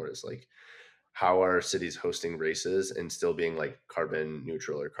more and more. Is like how are cities hosting races and still being like carbon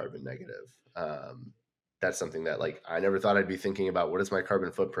neutral or carbon negative? That's something that like I never thought I'd be thinking about. What is my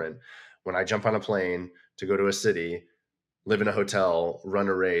carbon footprint when I jump on a plane to go to a city, live in a hotel, run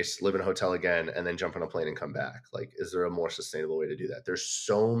a race, live in a hotel again, and then jump on a plane and come back? Like, is there a more sustainable way to do that? There's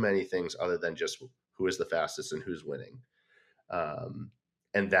so many things other than just who is the fastest and who's winning. Um,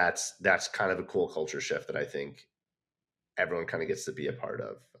 and that's kind of a cool culture shift that I think everyone kind of gets to be a part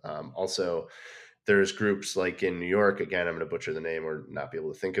of. Also, there's groups like in New York, again, I'm going to butcher the name or not be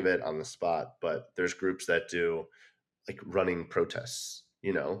able to think of it on the spot, but there's groups that do like running protests,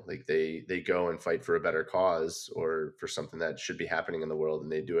 like they go and fight for a better cause or for something that should be happening in the world.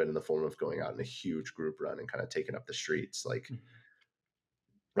 And they do it in the form of going out in a huge group run and kind of taking up the streets. Like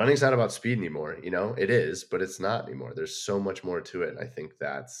running's not about speed anymore, it is, but it's not anymore. There's so much more to it. And I think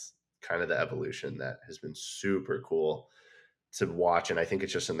that's kind of the evolution that has been super cool to watch. And I think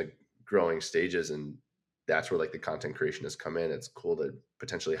it's just in the growing stages. And that's where like the content creation has come in. It's cool to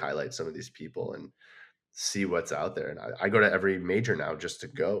potentially highlight some of these people and see what's out there. And I go to every major now just to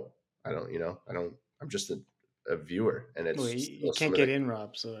go. I don't, I don't, I'm just a viewer, and Well, it's you still can't some of get the, in,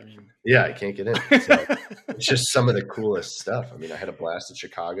 Rob. So I mean, yeah, I can't get in. So it's just some of the coolest stuff. I mean, I had a blast at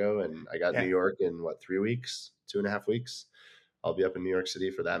Chicago, and I got New yeah, York in what, 3 weeks, 2.5 weeks. I'll be up in New York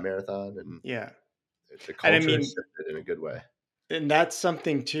City for that marathon, and yeah, the and I culture has mean, shifted in a good way. and that's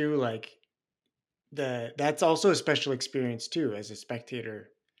something too. Like that's also a special experience too, as a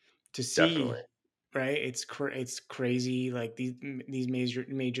spectator to Definitely. see. Right? It's crazy. Like these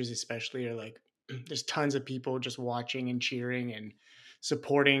majors especially are like there's tons of people just watching and cheering and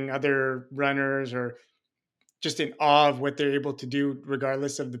supporting other runners or just in awe of what they're able to do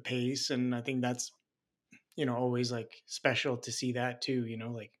regardless of the pace. And I think that's always like special to see that too.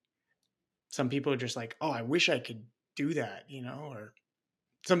 Like some people are just like, oh, I wish I could do that. Or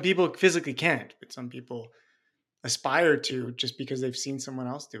some people physically can't, but some people aspire to just because they've seen someone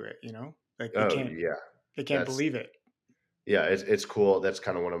else do it. Like they Oh can't yeah, they can't that's believe it. yeah, it's cool. That's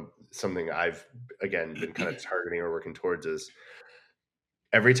kind of one of something I've again been kind of targeting or working towards is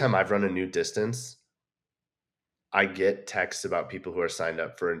every time I've run a new distance, I get texts about people who are signed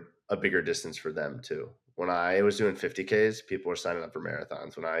up for a bigger distance for them too. When I was doing 50Ks, people were signing up for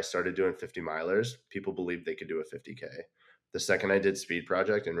marathons. When I started doing 50 milers, people believed they could do a 50K. The second I did Speed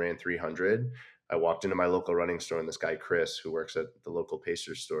Project and ran 300, I walked into my local running store, and this guy, Chris, who works at the local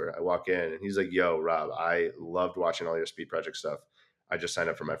Pacers store, I walk in and he's like, "Yo, Rob, I loved watching all your Speed Project stuff. I just signed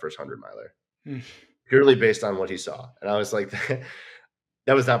up for my first 100 miler." Mm. Purely based on what he saw. And I was like,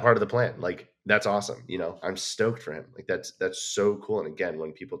 that was not part of the plan. Like, that's awesome. I'm stoked for him. Like, that's so cool. And again,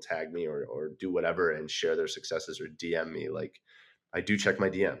 when people tag me or do whatever and share their successes or DM me, like, I do check my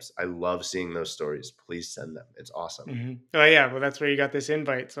DMs. I love seeing those stories. Please send them. It's awesome. Oh yeah, well that's where you got this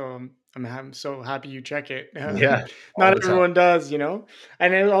invite. So I'm so happy you check it. Yeah, all Not the time. everyone does. And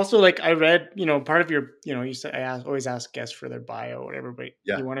then also like I read, part of your, you said always ask guests for their bio or whatever, but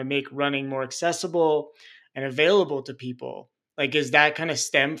Yeah, you want to make running more accessible and available to people. Like, is that kind of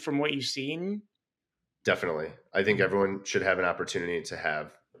stem from what you've seen? definitely. I think Mhm. everyone should have an opportunity to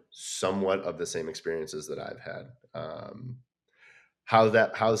have somewhat of the same experiences that I've had. How's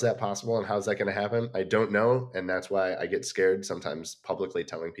that possible, and how's that going to happen? I don't know, and that's why I get scared sometimes publicly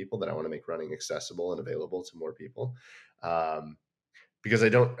telling people that I want to make running accessible and available to more people, um, because I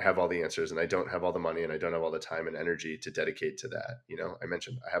don't have all the answers, and I don't have all the money, and I don't have all the time and energy to dedicate to that. I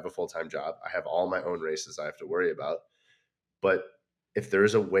mentioned I have a full-time job. I have all my own races I have to worry about, but if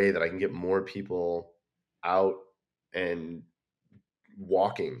there's a way that I can get more people out and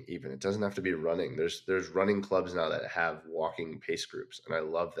walking, even, it doesn't have to be running. There's running clubs now that have walking pace groups, and I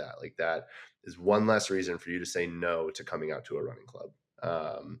love that. Like, that is one less reason for you to say no to coming out to a running club.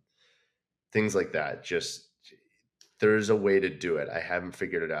 Things like that, just, there's a way to do it. I haven't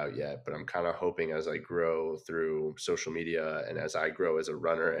figured it out yet, but I'm kind of hoping as I grow through social media and as I grow as a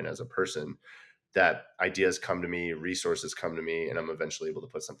runner and as a person, that ideas come to me, resources come to me, and I'm eventually able to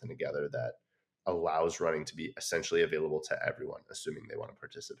put something together that allows running to be essentially available to everyone, assuming they want to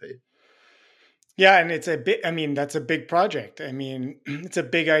participate. Yeah, and it's a bit. I mean, that's a big project. I mean, it's a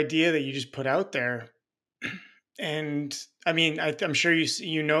big idea that you just put out there. And I mean, I'm sure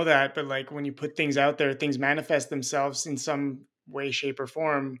you know that, but like when you put things out there, things manifest themselves in some way, shape, or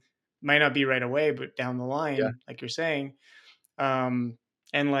form. Might not be right away, but down the Yeah, line, like you're saying. Um,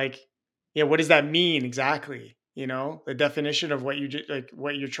 and like, yeah, what does that mean exactly? The definition of what like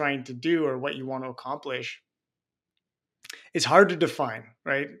what you're trying to do or what you want to accomplish is hard to define,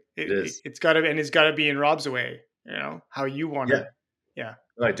 right? it is. It's got to, and it's got to be in Rob's way. How you want Yeah, to. Yeah.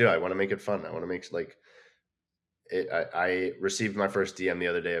 no, I do. I want to make it fun. I want to make like I received my first DM the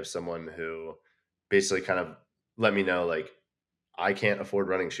other day of someone who basically kind of let me know, like, I can't afford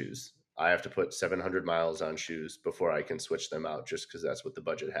running shoes. I have to put 700 miles on shoes before I can switch them out, just because that's what the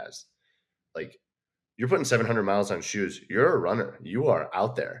budget has. Like, you're putting 700 miles on shoes. You're a runner. You are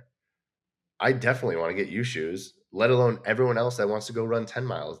out there. I definitely want to get you shoes, let alone everyone else that wants to go run 10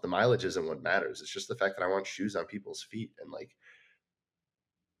 miles. The mileage isn't what matters. It's just the fact that I want shoes on people's feet. And like,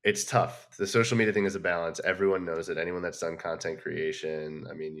 it's tough. The social media thing is a balance. Everyone knows it. Anyone that's done content creation,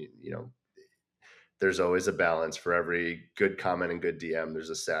 I mean, there's always a balance. For every good comment and good DM, there's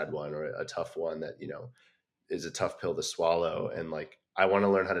a sad one or a tough one that, is a tough pill to swallow. And like, I want to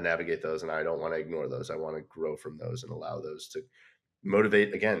learn how to navigate those, and I don't want to ignore those. I want to grow from those and allow those to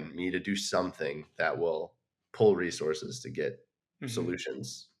motivate, again, me to do something that will pull resources to get Hmm.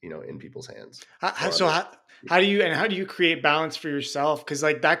 solutions, in people's hands How, or on so their. how do you create balance for yourself? Because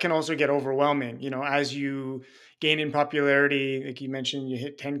like that can also get overwhelming. As you gain in popularity, like you mentioned, you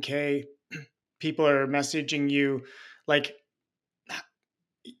hit 10K. people are messaging you, like,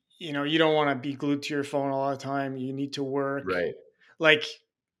 you don't want to be glued to your phone all the time. You need to work. Right. Like,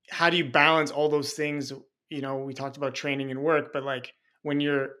 how do you balance all those things? We talked about training and work, but like when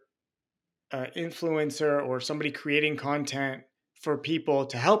you're an influencer or somebody creating content for people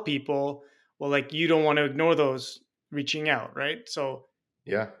to help people, well, like you don't want to ignore those reaching out, right? So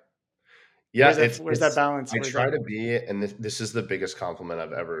Yeah. Yeah, where's that balance? I Where's try that? to be, and this is the biggest compliment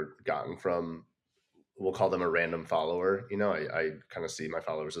I've ever gotten from, we'll call them a random follower. I kind of see my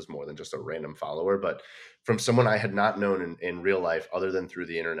followers as more than just a random follower, but from someone I had not known in real life other than through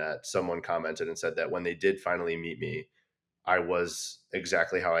the internet, someone commented and said that when they did finally meet me, I was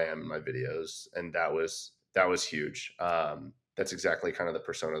exactly how I am in my videos. And that was huge. That's exactly kind of the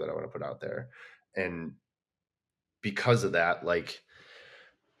persona that I want to put out there. And because of that, like,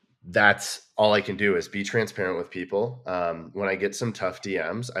 that's all I can do is be transparent with people. When I get some tough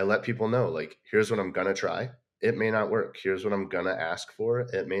DMs, I let people know, like, here's what I'm gonna try. It may not work. Here's what I'm gonna ask for.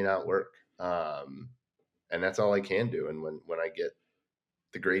 It may not work. And that's all I can do. And when I get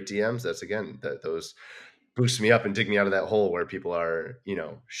the great DMs, that's again that those boost me up and dig me out of that hole where people are,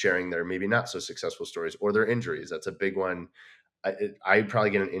 sharing their maybe not so successful stories or their injuries. That's a big one. I probably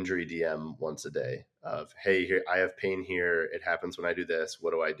get an injury DM once a day of, hey, here, I have pain here. It happens when I do this.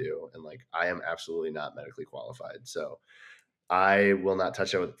 What do I do? And like, I am absolutely not medically qualified. So I will not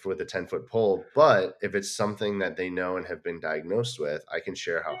touch it with a 10-foot pole. But if it's something that they know and have been diagnosed with, I can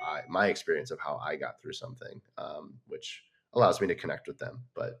share my experience of how I got through something, which allows me to connect with them.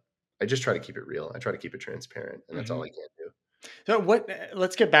 But I just try to keep it real. I try to keep it transparent, and that's all Mhm. I can do. So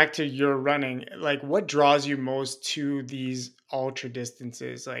let's get back to your running. Like, what draws you most to these ultra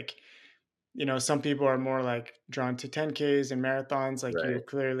distances? Like, some people are more like drawn to 10Ks and marathons. Like, you're Right.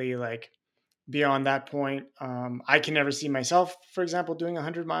 clearly like beyond that point. I can never see myself, for example, doing a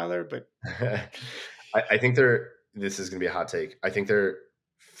 100 miler, but I think this is going to be a hot take. I think they're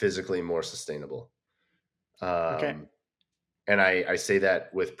physically more sustainable. okay. Um, and I say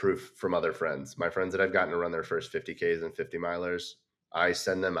that with proof from other friends. My friends that I've gotten to run their first 50Ks and 50 milers, I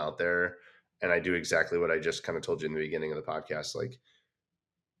send them out there and I do exactly what I just kind of told you in the beginning of the podcast. Like,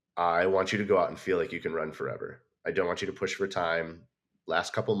 I want you to go out and feel like you can run forever. I don't want you to push for time.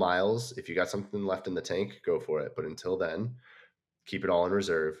 Last couple miles, if you got something left in the tank, go for it. But until then, keep it all in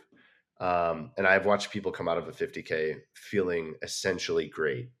reserve. And I've watched people come out of a 50K feeling essentially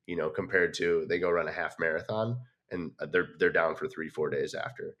great, compared to they go run a half marathon and they're down for 3-4 days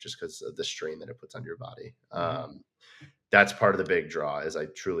after, just because of the strain that it puts on your body. Hmm. That's part of the big draw, is I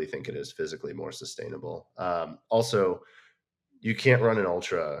truly think it is physically more sustainable. Also, you can't run an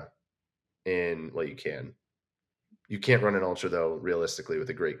ultra in well, you can't run an ultra, though, realistically, with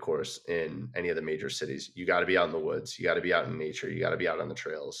a great course in any of the major cities. You got to be out in the woods. You got to be out in nature. You got to be out on the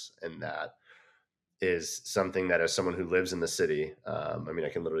trails. And that is something that, as someone who lives in the city, I mean, I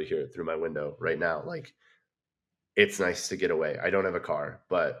can literally hear it through my window right now. Like, it's nice to get away. I don't have a car,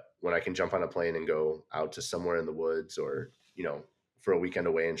 but when I can jump on a plane and go out to somewhere in the woods, or, for a weekend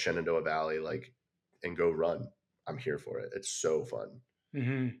away in Shenandoah Valley, like, and go run, I'm here for it. It's so fun.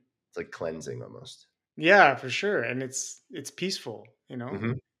 Hmm. It's like cleansing almost. Yeah, for sure. And it's peaceful.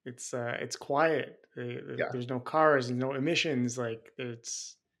 Hmm. It's quiet. Yeah. There's no cars and no emissions. Like,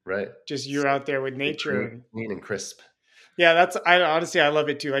 it's Right. just So, you're out there with so nature. clean, And clean and crisp. yeah, I honestly, I love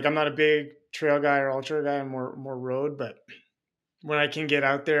it too. Like, I'm not a big trail guy or ultra guy. I'm more road, but when I can get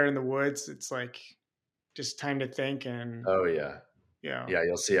out there in the woods, it's like just time to think. And Oh yeah. you know, Yeah,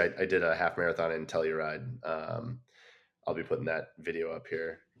 you'll see. I did a half marathon in Telluride. I'll be putting that video up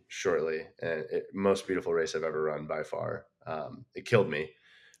here shortly. And most beautiful race I've ever run by far. It killed me.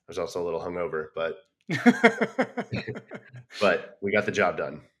 I was also a little hungover, but we got the job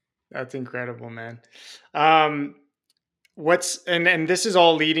done. that's incredible, man. Um, what's and this is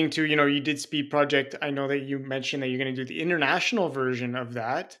all leading to, you did Speed Project. I know that you mentioned that you're going to do the international version of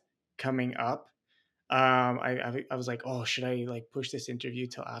that coming up. I was like, oh, should I like push this interview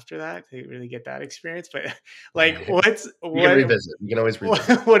till after that to really get that experience? But like, We can revisit. We can always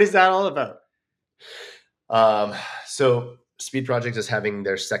revisit. what is that all about? Um, so Speed Project is having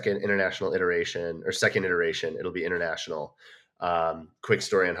their second international iteration, or second iteration. It'll be international. Quick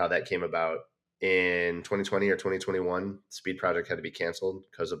story on how that came about. In 2020 or 2021, Speed Project had to be canceled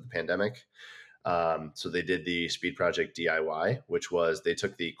because of the pandemic. So they did the Speed Project DIY, which was they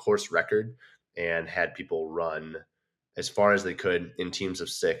took the course record and had people run as far as they could in teams of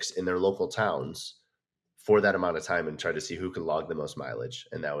 6 in their local towns for that amount of time and try to see who could log the most mileage.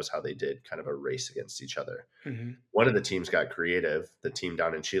 And that was how they did kind of a race against each other. Hmm. One of the teams got creative, the team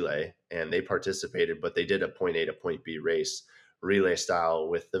down in Chile, and they participated, but they did a point A to point B race relay style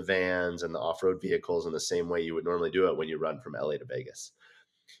with the vans and the off-road vehicles in the same way you would normally do it when you run from LA to Vegas.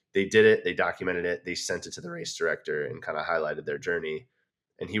 They did it, they documented it, they sent it to the race director and kind of highlighted their journey.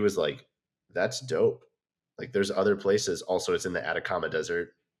 And he was like, that's dope. Like there's other places. Also, it's in the Atacama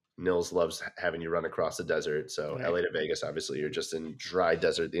Desert. Nils loves having you run across the desert. So Right. LA to Vegas, obviously, you're just in dry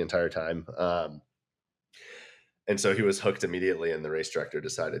desert the entire time. And so he was hooked immediately, and the race director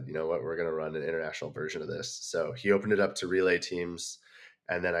decided, you know what, we're going to run an international version of this. So he opened it up to relay teams,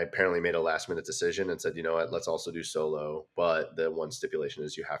 and then I apparently made a last minute decision and said, you know what, let's also do solo. But the one stipulation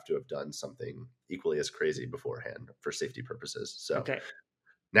is you have to have done something equally as crazy beforehand for safety purposes. So Okay.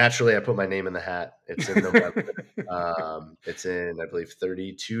 naturally, I put my name in the hat. It's in November. It's in, I believe,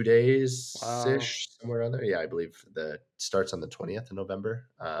 32 days Wow. ish, somewhere around there. Yeah, I believe the starts on the 20th of November.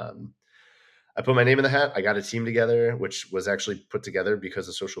 I put my name in the hat. I got a team together, which was actually put together because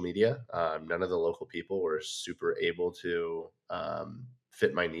of social media. None of the local people were super able to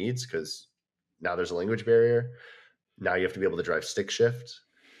fit my needs because now there's a language barrier. Now you have to be able to drive stick shift.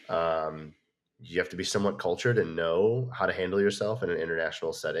 Um, you have to be somewhat cultured and know how to handle yourself in an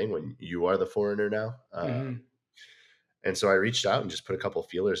international setting when you are the foreigner now. Hmm. And so I reached out and just put a couple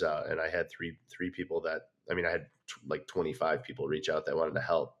feelers out, and I had three people that, I mean, I had like 25 people reach out that wanted to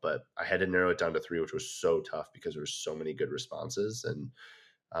help, but I had to narrow it down to three, which was so tough because there were so many good responses. And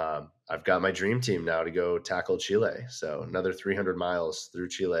I've got my dream team now to go tackle Chile. So another 300 miles through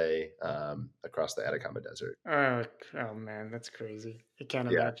Chile, across the Atacama Desert. Oh man, that's crazy. I can't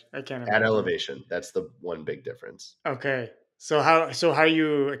Yeah, imagine. I can't at imagine. elevation. That's the one big difference. Okay. So how are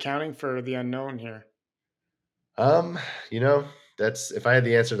you accounting for the unknown here? Um, you know, that's if I had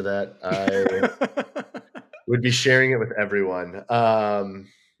the answer to that, I would be sharing it with everyone. I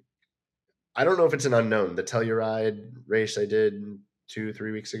don't know if it's an unknown. The Telluride race I did 2,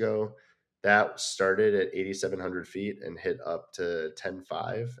 3 weeks ago, that started at 8,700 feet and hit up to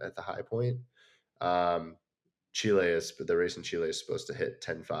 10.5 at the high point. Um, Chile is, but the race in Chile is supposed to hit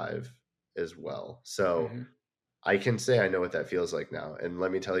 10.5 as well. So Hmm. I can say I know what that feels like now. And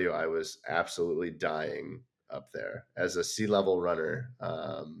let me tell you, I was absolutely dying up there as a sea level runner.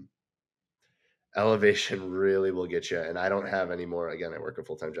 Elevation really will get you. And I don't have any more. Again, I work a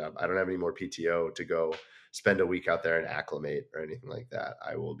full time job. I don't have any more PTO to go spend a week out there and acclimate or anything like that.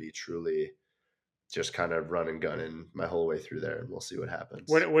 I will be truly just kind of run and gunning my whole way through there, and we'll see what happens.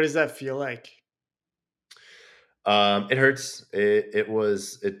 What does that feel like? It hurts.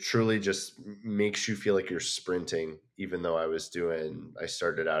 It truly just makes you feel like you're sprinting, even though I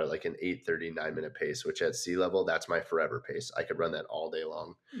started out at like an 8:39 minute pace, which at sea level, that's my forever pace. I could run that all day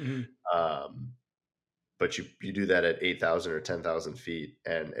long. Hmm. Um, but you do that at 8,000 or 10,000 feet,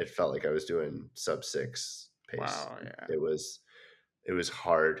 and it felt like I was doing sub 6 pace. Wow. Yeah. It was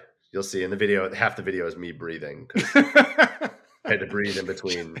hard. You'll see in the video, half the video is me breathing because I had to breathe in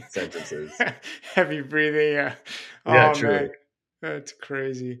between sentences. Heavy breathing. Yeah. Yeah, Oh man, truly. that's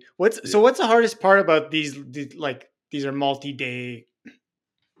crazy. What's the hardest part about these like these are multi-day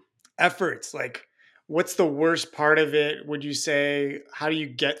efforts? Like, what's the worst part of it? Would you say? How do you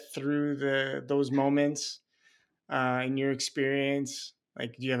get through those moments in your experience?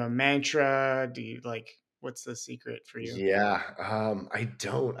 Like, do you have a mantra? Do you like? What's the secret for you? Yeah, I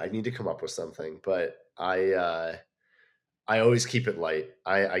don't. I need to come up with something, but I always keep it light.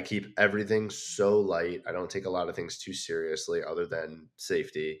 I keep everything so light. I don't take a lot of things too seriously, other than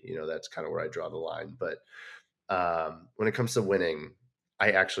safety. That's kind of where I draw the line. But when it comes to winning,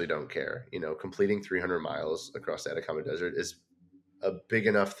 I actually don't care. Completing 300 miles across the Atacama Desert is a big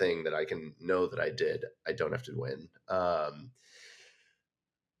enough thing that I can know that I did. I don't have to win.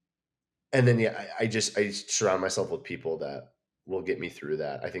 And then yeah, I surround myself with people that will get me through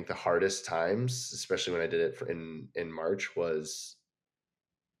that. I think the hardest times, especially when I did it in March, was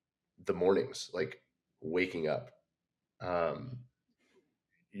the mornings, like waking up. Um,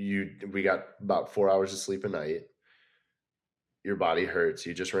 we got about 4 hours of sleep a night. Your body hurts.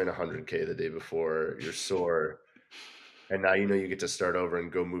 You just ran 100K the day before. You're sore, and now you get to start over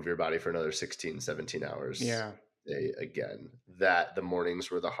and go move your body for another 16, 17 hours Yeah. a day again. That the mornings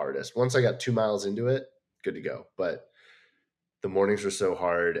were the hardest. Once I got 2 miles into it, good to go. But the mornings were so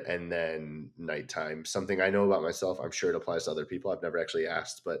hard, and then nighttime. Something I know about myself, I'm sure it applies to other people. I've never actually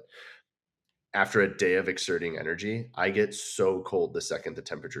asked, but after a day of exerting energy, I get so cold the second the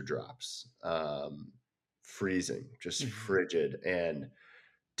temperature drops. Freezing, just Mhm. frigid. And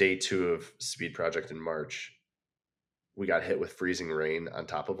day 2 of Speed Project in March, we got hit with freezing rain on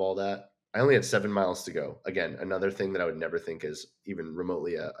top of all that. I only had 7 miles to go. Again, another thing that I would never think is even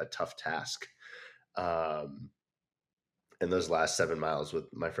remotely a tough task. Um, and those last 7 miles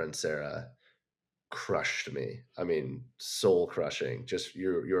with my friend Sarah, crushed me. I mean, soul crushing. Just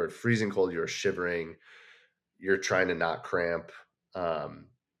you're freezing cold, you're shivering, you're trying to not cramp. Um,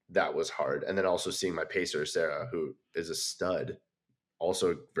 that was hard. And then also seeing my pacer, Sarah, who is a stud,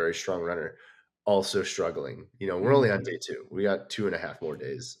 also a very strong runner, also struggling. We're only on Mm-hmm. day two. We got 2.5 more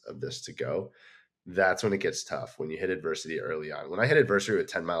days of this to go. That's when it gets tough, when you hit adversity early on. When I hit adversity with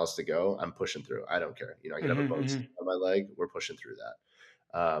 10 miles to go, I'm pushing through. I don't care. I could have a bone Mm-hmm. on my leg. We're pushing through that.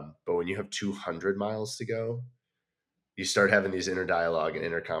 But when you have 200 miles to go, you start having these inner dialogue and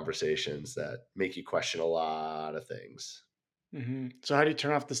inner conversations that make you question a lot of things. Mm-hmm. So how do you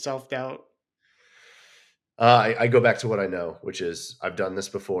turn off the self-doubt? I go back to what I know, which is I've done this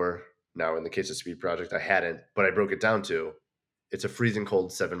before. Now, in the case of Speed Project, I hadn't, but I broke it down to it's a freezing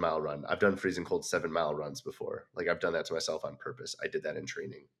cold 7 mile run. I've done freezing cold 7 mile runs before. Like I've done that to myself on purpose. I did that in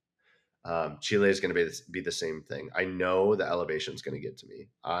training. Chile is going to be the same thing. I know the elevation is going to get to me.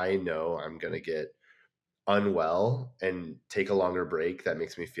 I know I'm going to get unwell and take a longer break. That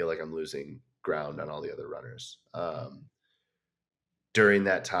makes me feel like I'm losing ground on all the other runners. During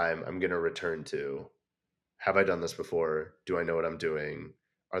that time, I'm going to return to, have I done this before? Do I know what I'm doing?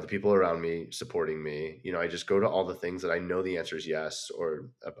 Are the people around me supporting me? I just go to all the things that I know the answer is yes, or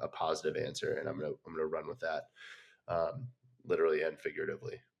a positive answer, and I'm gonna run with that, um, literally and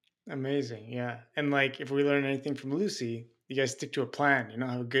figuratively. Amazing. Yeah. And like if we learn anything from Lucy, you guys stick to a plan,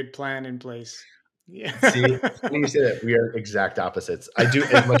 have a good plan in place. Yeah. See, it's funny you say that. We are exact opposites. I do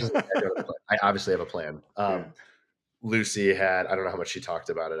as much as I don't have a plan. I obviously have a plan. Yeah. Lucy had, I don't know how much she talked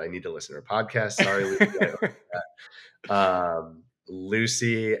about it. I need to listen to her podcast. Sorry, Lucy.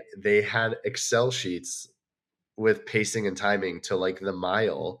 Lucy, they had Excel sheets with pacing and timing to like the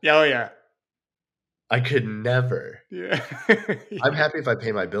mile. Yeah, oh yeah. I could never. Yeah. I'm Yeah. happy if I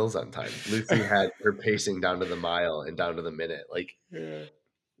pay my bills on time. Lucy had her pacing down to the mile and down to the minute. Like, Yeah.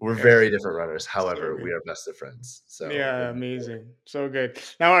 we're Yeah. very different runners. So However, we good. are best of friends. So Yeah, amazing. So good.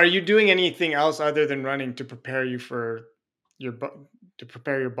 Now, are you doing anything else other than running to prepare you for to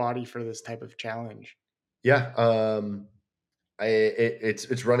prepare your body for this type of challenge? yeah,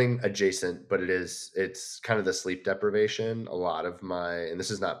 it's running adjacent, but it's kind of the sleep deprivation. A lot of my, and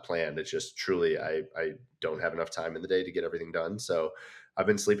this is not planned. It's just truly I don't have enough time in the day to get everything done. So I've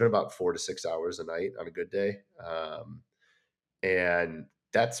been sleeping about 4 to 6 hours a night on a good day. And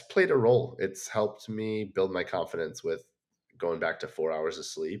that's played a role. It's helped me build my confidence with going back to 4 hours of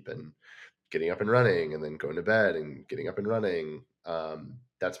sleep and getting up and running, and then going to bed and getting up and running.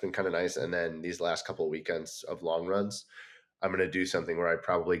 That's been kind of nice. And then these last couple of weekends of long runs, I'm going to do something where I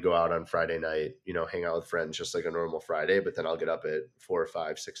probably go out on Friday night, hang out with friends just like a normal Friday, but then I'll get up at 4 or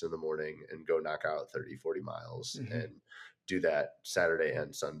 5, 6 in the morning and go knock out 30, 40 miles Hmm. and do that Saturday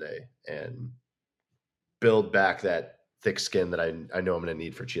and Sunday and build back that thick skin that I know I'm going to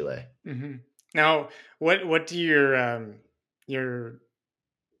need for Chile. Hmm. Now, what do your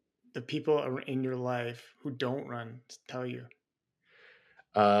the people in your life who don't run tell you?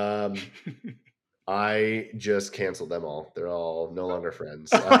 Um, I just canceled them all. They're all no longer friends.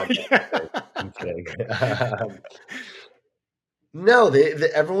 Oh yeah. I'm kidding. No,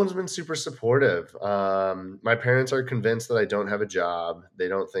 everyone's been super supportive. My parents are convinced that I don't have a job. They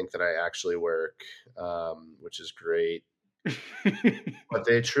don't think that I actually work, which is great. But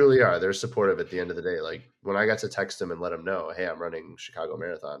they truly are. They're supportive at the end of the day. Like when I got to text them and let them know, hey, I'm running Chicago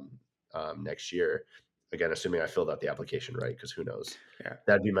Marathon next year. Again, assuming I filled out the application right, because who knows? Yeah.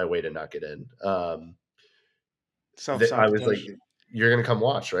 That'd be my way to not get in. I was like, Self-sabotage. "You're gonna come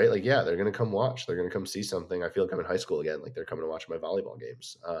watch, right?" Like, yeah, they're gonna come watch. They're gonna come see something. I feel like I'm in high school again. Like they're coming to watch my volleyball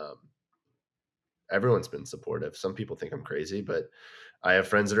games. Everyone's been supportive. Some people think I'm crazy, but I have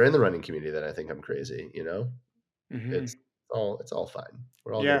friends that are in the running community that I think I'm crazy. Hmm. It's all fine.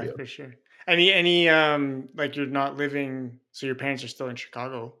 We're all gonna Yeah, be for okay. sure. Any like you're not living, so your parents are still in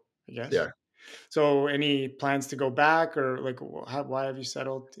Chicago, I guess. Yeah. So any plans to go back, or like why have you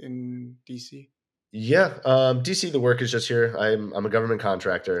settled in DC? Yeah, DC, the work is just here. I'm a government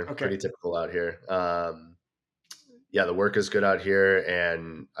contractor, Okay. pretty typical out here. Yeah, the work is good out here,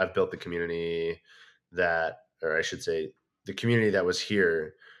 and I've built the community or I should say, the community that was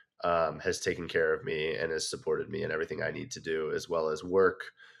here has taken care of me and has supported me in everything I need to do, as well as work.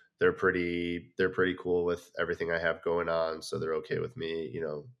 They're pretty cool with everything I have going on, so they're okay with me,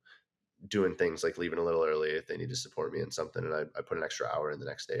 doing things like leaving a little early if they need to support me in something, and I put an extra hour in the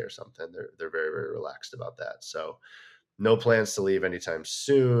next day or something. They're very, very relaxed about that. So no plans to leave anytime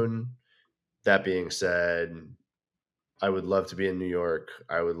soon. That being said, I would love to be in New York.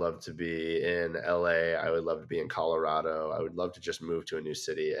 I would love to be in LA. I would love to be in Colorado. I would love to just move to a new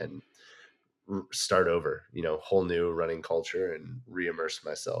city and start over, whole new running culture and re-immerse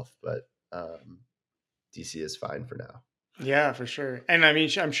myself. But DC is fine for now. Yeah, for sure. And I mean,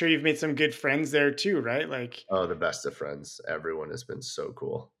 I'm sure you've made some good friends there too, right? Oh, the best of friends. Everyone has been so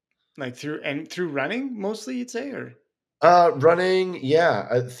cool. Like through running mostly, you'd say, or Running,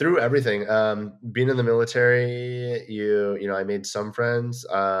 yeah, through everything. Being in the military, I made some friends.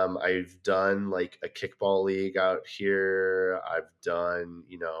 I've done like a kickball league out here. I've done,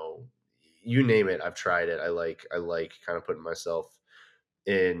 you name it, I've tried it. I like kind of putting myself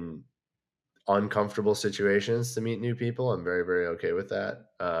in uncomfortable situations to meet new people. I'm very, very okay with that.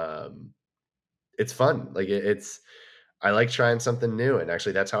 It's fun. Like I like trying something new. And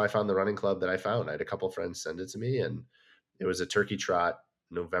actually that's how I found the running club that I found. I had a couple friends send it to me, and it was a turkey trot,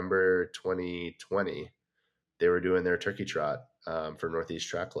 November 2020. They were doing their turkey trot for Northeast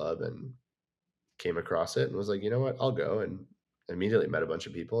Track Club, and came across it and was like, you know what, I'll go. And immediately met a bunch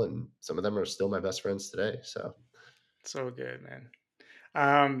of people, and some of them are still my best friends today. So, so good, man.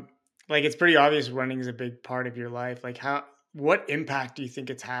 Um, like it's pretty obvious running is a big part of your life. Like what impact do you think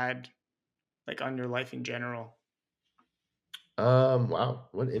it's had like on your life in general? wow,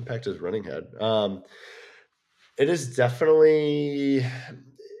 what impact has running had? It is definitely,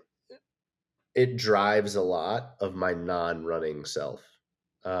 it drives a lot of my non-running self.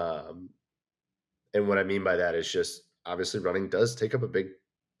 Um, And what I mean by that is just obviously running does take up a big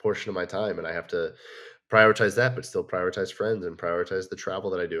portion of my time, and I have to prioritize that, but still prioritize friends and prioritize the travel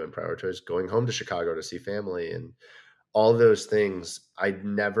that I do and prioritize going home to Chicago to see family and all those things.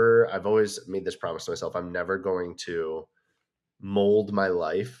 I've always made this promise to myself. I'm never going to mold my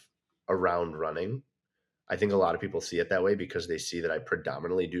life around running. I think a lot of people see it that way because they see that I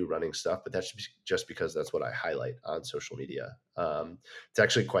predominantly do running stuff, but that's just because that's what I highlight on social media. It's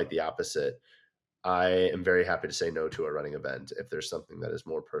actually quite the opposite. I am very happy to say no to a running event if there's something that is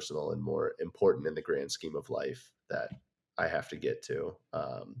more personal and more important in the grand scheme of life that I have to get to.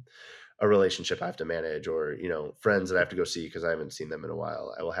 A relationship I have to manage, or friends that I have to go see because I haven't seen them in a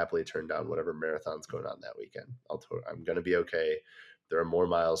while. I will happily turn down whatever marathon's going on that weekend. I'm going to be okay. There are more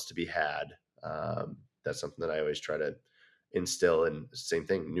miles to be had. That's something that I always try to instill. And same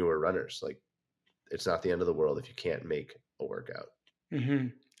thing, newer runners. Like, it's not the end of the world if you can't make a workout. Hmm.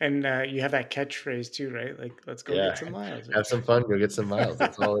 And you have that catchphrase too, right? Like, let's go get Yeah, some miles. have some fun, go get some miles,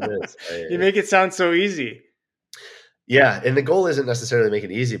 that's all it is. You make it sound so easy. Yeah, and the goal isn't necessarily to make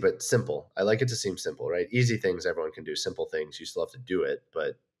it easy, but simple. I like it to seem simple, right? Easy things everyone can do, simple things, you still have to do it,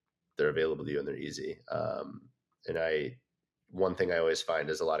 but they're available to you and they're easy. And one thing I always find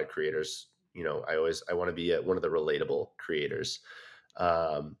is a lot of creators, I wanna be one of the relatable creators.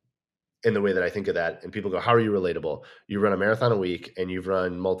 Um, in the way that I think of that. And people go, how are you relatable? You run a marathon a week and you've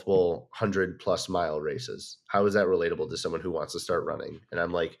run multiple 100+ mile races. How is that relatable to someone who wants to start running? And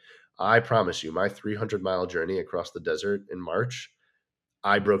I'm like, I promise you, my 300-mile journey across the desert in March,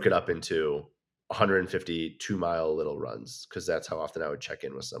 I broke it up into 152-mile little runs because that's how often I would check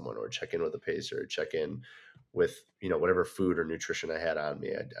in with someone or check in with a pacer, check in with, whatever food or nutrition I had on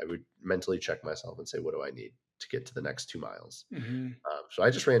me. I would mentally check myself and say, what do I need to get to the next 2 miles? Hmm. So I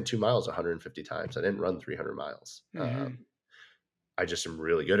just ran 2 miles 150 times. I didn't run 300 miles. Hmm. I just am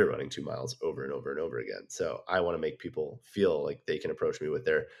really good at running 2 miles over and over and over again. So I want to make people feel like they can approach me with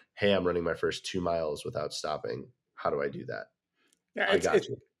their, hey, I'm running my first 2 miles without stopping. How do I do that? Yeah, I got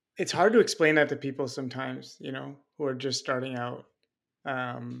you. it's hard to explain that to people sometimes, who are just starting out.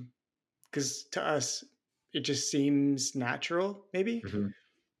 Because to us, it just seems natural, maybe. Hmm.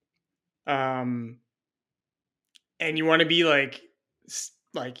 Um, and you want to be like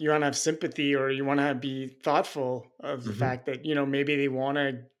you want to have sympathy, or you want to be thoughtful of the Hmm. fact that maybe they want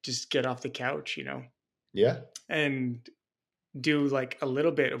to just get off the couch, Yeah, and do like a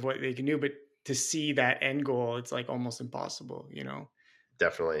little bit of what they can do, but to see that end goal, it's like almost impossible.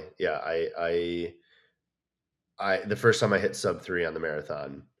 definitely. Yeah. The first time I hit sub 3 on the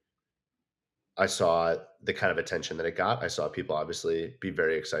marathon, I saw the kind of attention that it got. I saw people obviously be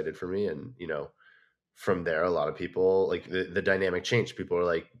very excited for me. And, from there, a lot of people, like, the dynamic changed. People are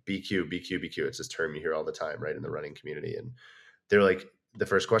like, BQ, BQ, BQ. It's this term you hear all the time, right, in the running community. And they're like, the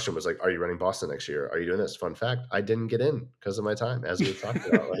first question was like, are you running Boston next year? Are you doing this? Fun fact, I didn't get in because of my time, as we've talked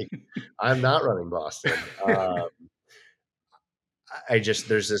about. Like, I'm not running Boston. I just,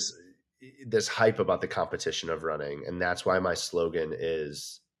 there's this hype about the competition of running, and that's why my slogan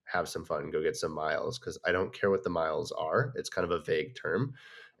is have some fun, go get some miles, because I don't care what the miles are. It's kind of a vague term,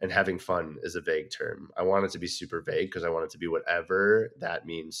 and having fun is a vague term. I want it to be super vague because I want it to be whatever that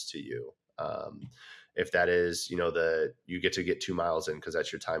means to you. If that is, you get to get 2 miles in because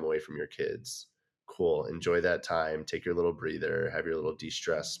that's your time away from your kids, cool, enjoy that time, take your little breather, have your little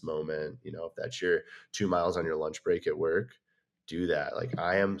de-stress moment. If that's your 2 miles on your lunch break at work, do that. Like,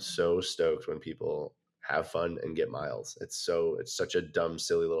 I am so stoked when people have fun and get miles. It's such a dumb,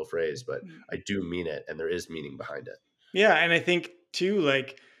 silly little phrase, but I do mean it, and there is meaning behind it. Yeah, and I think too,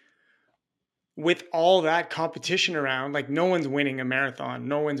 like with all that competition around, like no one's winning a marathon,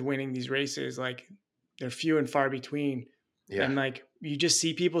 no one's winning these races. Like they're few and far between, Yeah. and like you just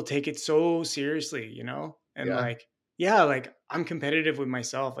see people take it so seriously, you know. And Yeah. like, yeah, like I'm competitive with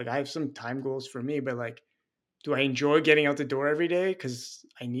myself. Like I have some time goals for me, but like, do I enjoy getting out the door every day because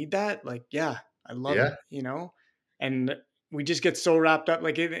I need that? Like, yeah, I love it, Yeah. you know. And we just get so wrapped up,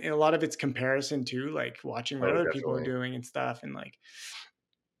 like a lot of it's comparison too, like watching what Oh, other people are definitely. doing and stuff, and like,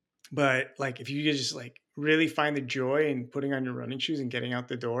 but like if you just like really find the joy in putting on your running shoes and getting out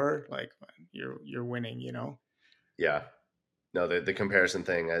the door, like you're winning, you know? Yeah. No, the comparison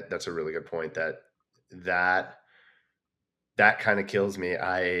thing, that's a really good point. That that kind of kills me.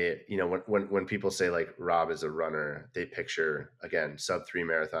 When people say like Rob is a runner, they picture again sub 3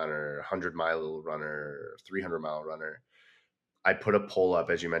 marathoner, 100-mile runner, 300-mile runner. I put a poll up,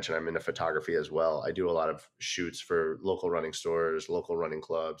 as you mentioned. I'm into photography as well. I do a lot of shoots for local running stores, local running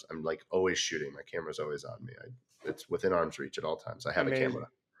clubs. I'm like always shooting. My camera's always on me. It's within arm's reach at all times. I have a camera.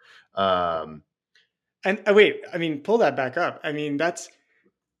 Amazing. Um, And wait, I mean, pull that back up. I mean,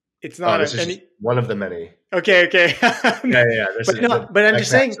 it's oh, not this a, is just any. one of the many. Okay, okay. Yeah, yeah. This But is no, the but I'm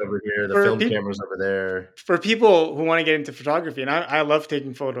just backpack's saying over here. The for film people camera's over there. for people who want to get into photography, and I love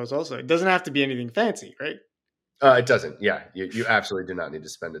taking photos also. It doesn't have to be anything fancy, right? It doesn't. Yeah, you absolutely do not need to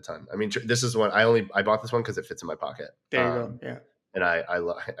spend a ton. I mean, this is one I bought this one because it fits in my pocket. There you go. Yeah. And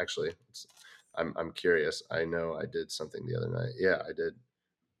actually, I'm curious. I know I did something the other night. Yeah, I did.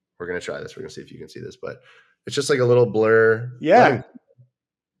 We're gonna try this. We're gonna see if you can see this, but it's just like a little blur running. Yeah.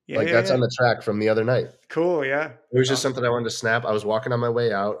 Yeah, Like yeah, that's yeah. on the track from the other night. Cool, yeah. It was just Awesome. something I wanted to snap. I was walking on my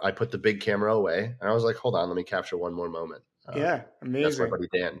way out. I put the big camera away, and I was like, "Hold on, let me capture one more moment." Yeah, That's my amazing. buddy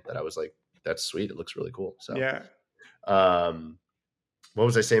Dan. That I was like, "That's sweet. It looks really cool." So, Yeah. um, what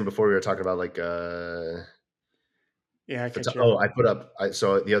was I saying before we were talking about like Yeah, I catch you up. oh, I put up.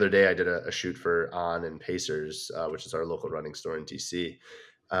 So the other day I did a shoot for On and Pacers, which is our local running store in DC.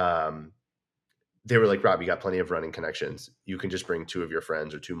 Um, they were like, Rob, you got plenty of running connections. You can just bring 2 of your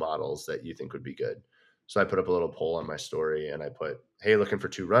friends or 2 models that you think would be good. So I put up a little poll on my story and I put, hey, looking for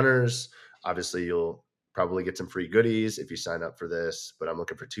 2 runners. Obviously, you'll probably get some free goodies if you sign up for this, but I'm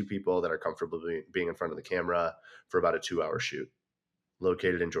looking for 2 people that are comfortable being in front of the camera for about a 2-hour shoot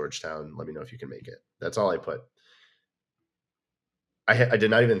located in Georgetown. Let me know if you can make it. That's all I put. I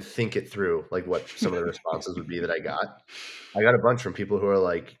did not even think it through, like what some of the responses would be that I got. I got a bunch from people who are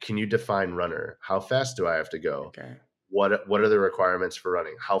like, "Can you define runner? How fast do I have to go? Okay. What are the requirements for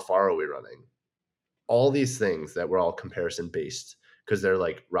running? How far are we running?" All these things that were all comparison based because they're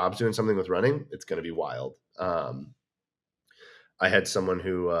like, Rob's doing something with running, it's going to be wild. I had someone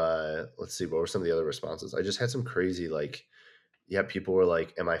who, let's see, what were some of the other responses? I just had some crazy, like, yeah, people were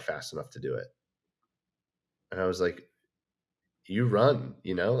like, "Am I fast enough to do it?" And I was like, you run,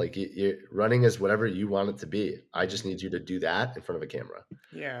 like running is whatever you want it to be. I just need you to do that in front of a camera.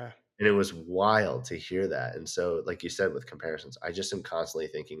 Yeah. And it was wild to hear that. And so, like you said, with comparisons, I just am constantly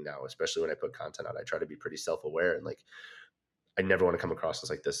thinking now, especially when I put content out, I try to be pretty self-aware and like, I never want to come across as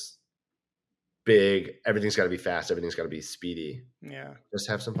like this big, everything's got to be fast. Everything's got to be speedy. Yeah. Just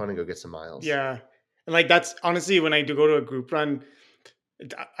have some fun and go get some miles. Yeah. And like that's honestly when I do go to a group run,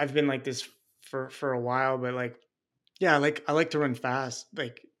 I've been like this for a while, but like yeah, like I like to run fast,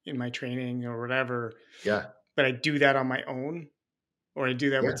 like in my training or whatever. Yeah. But I do that on my own, or I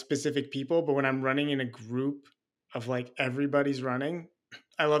do that Yeah. with specific people. But when I'm running in a group of like everybody's running,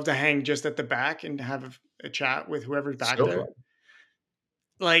 I love to hang just at the back and have a chat with whoever's back So fun. there.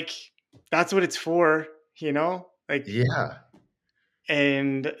 Like that's what it's for, you know? Like, Yeah.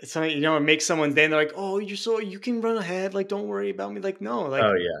 and so it makes someone's day. And they're like, "Oh, you can run ahead. Like, don't worry about me." Like, no,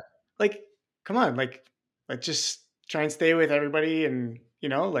 Oh yeah. like, come on, like, let's just try and stay with everybody, and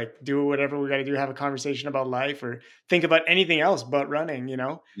like, do whatever we got to do. Have a conversation about life, or think about anything else but running.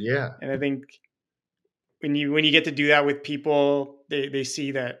 Yeah. And I think when you get to do that with people, they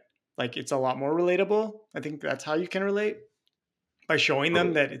see that like it's a lot more relatable. I think that's how you can relate, by showing them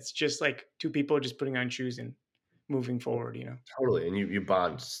Totally. that it's just like two people just putting on shoes and moving forward. Totally. And you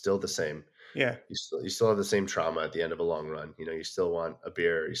bond still the same. Yeah. You still have the same trauma at the end of a long run. You still want a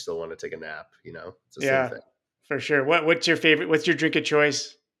beer, you still want to take a nap, it's the same Yeah, thing. for sure. What's your favorite? What's your drink of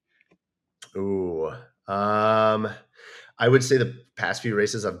choice? Ooh. I would say the past few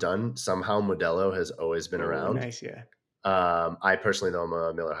races I've done, somehow Modelo has always been Oh, around. nice. Yeah. I personally, though, I'm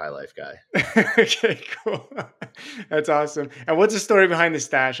a Miller High Life guy. Okay, cool. That's awesome. And what's the story behind the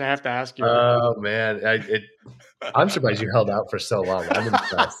stash? I have to ask you every Oh man, I'm surprised you held out for so long. I'm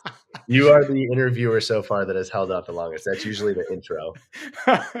impressed. You are the interviewer so far that has held out the longest. That's usually the intro.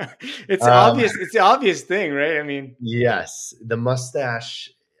 It's Um, obvious. It's the obvious thing, right? I mean, yes, the mustache.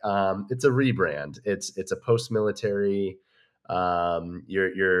 It's a rebrand. It's a post-military.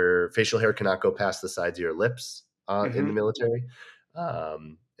 Your facial hair cannot go past the sides of your lips in the mhm. military.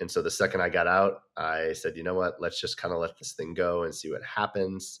 And so the second I got out, I said, you know what? Let's just kind of let this thing go and see what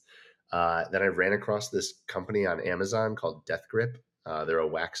happens. Then I ran across this company on Amazon called Death Grip. They're a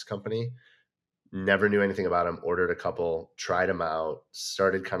wax company. Never knew anything about them. Ordered a couple, tried them out,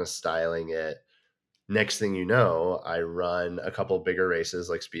 started kind of styling it. Next thing you know, I run a couple bigger races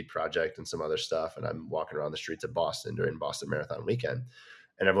like Speed Project and some other stuff. And I'm walking around the streets of Boston during Boston Marathon weekend.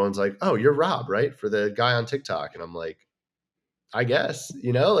 And everyone's like, oh, you're Rob, right? For the guy on TikTok. And I'm like, I guess,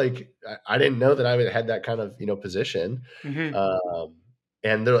 like I didn't know that I had that kind of, position. Mhm. Um,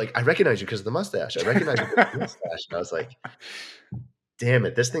 and they're like, I recognize you because of the mustache. I recognize you because of the mustache. And I was like, damn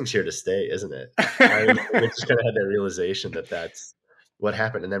it, this thing's here to stay, isn't it? I just kind of had that realization that that's what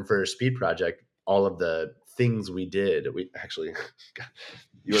happened. And then for Speed Project, all of the things we did, we actually,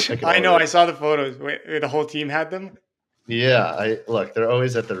 you were picking I all know. of I this. saw the photos. Wait, the whole team had them. Yeah, look, they're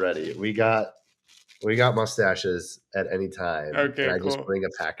always at the ready. We got mustaches at any time, and Okay, I just cool. bring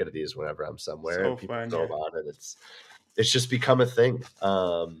a packet of these whenever I'm somewhere, and So people fun. throw Yeah. them on, and it's just become a thing.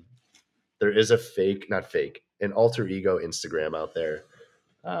 There is a not fake, an alter ego Instagram out there.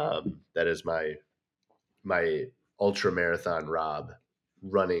 That is my ultra marathon Rob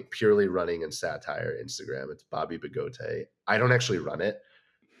purely running and satire Instagram. It's Bobby Bagote. I don't actually run it.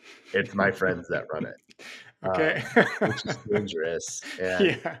 It's my friends that run it, Okay. which is dangerous. And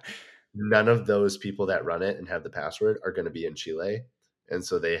Yeah. none of those people that run it and have the password are going to be in Chile. And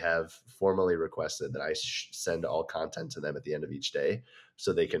so they have formally requested that I send all content to them at the end of each day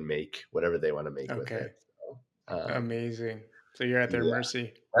so they can make whatever they want to make with Okay. it. So, Amazing. So you're at their yeah,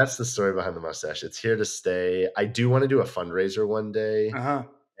 mercy. that's the story behind the mustache. It's here to stay. I do want to do a fundraiser one day Uh huh.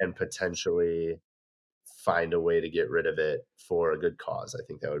 and potentially find a way to get rid of it for a good cause. I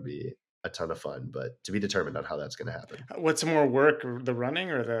think that would be a ton of fun, but to be determined on how that's going to happen. What's more work, the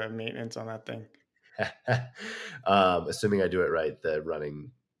running or the maintenance on that thing? Assuming I do it right, the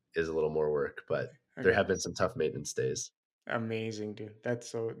running is a little more work, but there Okay. have been some tough maintenance days. Amazing, dude. That's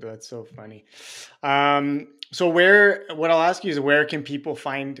so funny. So what I'll ask you is where can people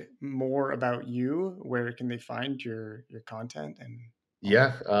find more about you? Where can they find your content and all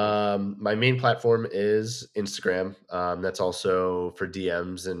that? Yeah, my main platform is Instagram. That's also for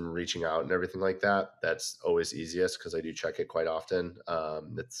DMs and reaching out and everything like that. That's always easiest because I do check it quite often.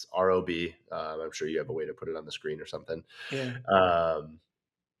 It's ROB. I'm sure you have a way to put it on the screen or something. Yeah. Um,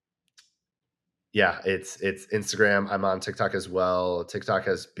 Yeah, it's Instagram. I'm on TikTok as well. TikTok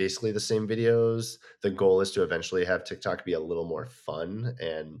has basically the same videos. The goal is to eventually have TikTok be a little more fun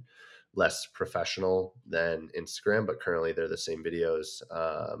and less professional than Instagram, but currently they're the same videos.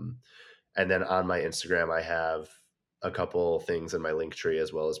 And then on my Instagram, I have a couple things in my link tree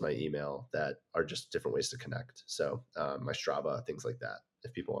as well as my email that are just different ways to connect. So my Strava, things like that,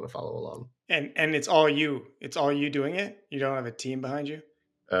 if people want to follow along. And it's all you. It's all you doing it. You don't have a team behind you.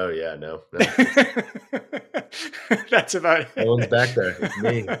 Oh yeah, no, it's That's about no one's it. back there. It's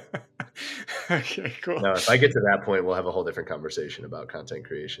me. Okay, cool. No, if I get to that point, we'll have a whole different conversation about content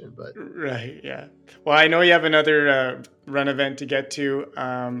creation. But Right, yeah. Well, I know you have another run event to get to.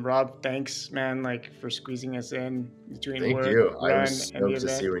 Rob, thanks, man, like for squeezing us in between thank work, you. I run, was and the stoked to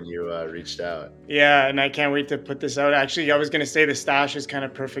event. see when you reached out. Yeah, and I can't wait to put this out. Actually, I was gonna say the stash is kind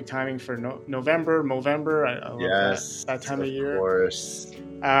of perfect timing for November, Movember. I love Yes, that time of of year. course.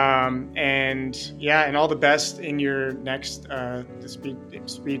 And yeah, and all the best in your next the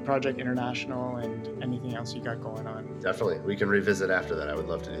Speed Project International and anything else you got going on. Definitely. We can revisit after that. I would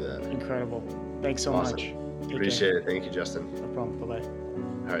love to do that. Incredible. Thanks so Awesome. much. Take Appreciate care. it. Thank you, Justin. No problem. Bye bye.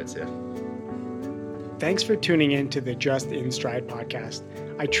 All right, see ya. Thanks for tuning in to the Just in Stride podcast.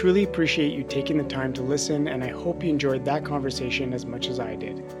 I truly appreciate you taking the time to listen, and I hope you enjoyed that conversation as much as I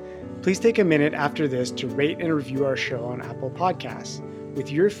did. Please take a minute after this to rate and review our show on Apple Podcasts. With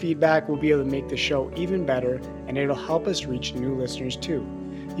your feedback, we'll be able to make the show even better, and it'll help us reach new listeners too.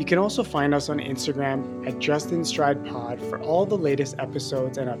 You can also find us on Instagram at Justin Stride Pod for all the latest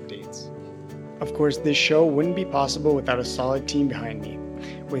episodes and updates. Of course, this show wouldn't be possible without a solid team behind me,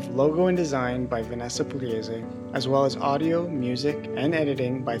 with logo and design by Vanessa Pugliese, as well as audio, music, and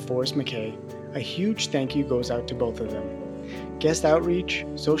editing by Forrest McKay. A huge thank you goes out to both of them. Guest outreach,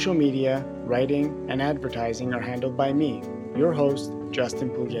 social media, writing, and advertising are handled by me, your host, Justin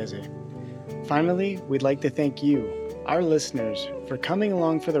Pugliese. Finally, we'd like to thank you, our listeners, for coming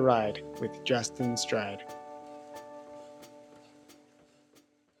along for the ride with Justin Stride.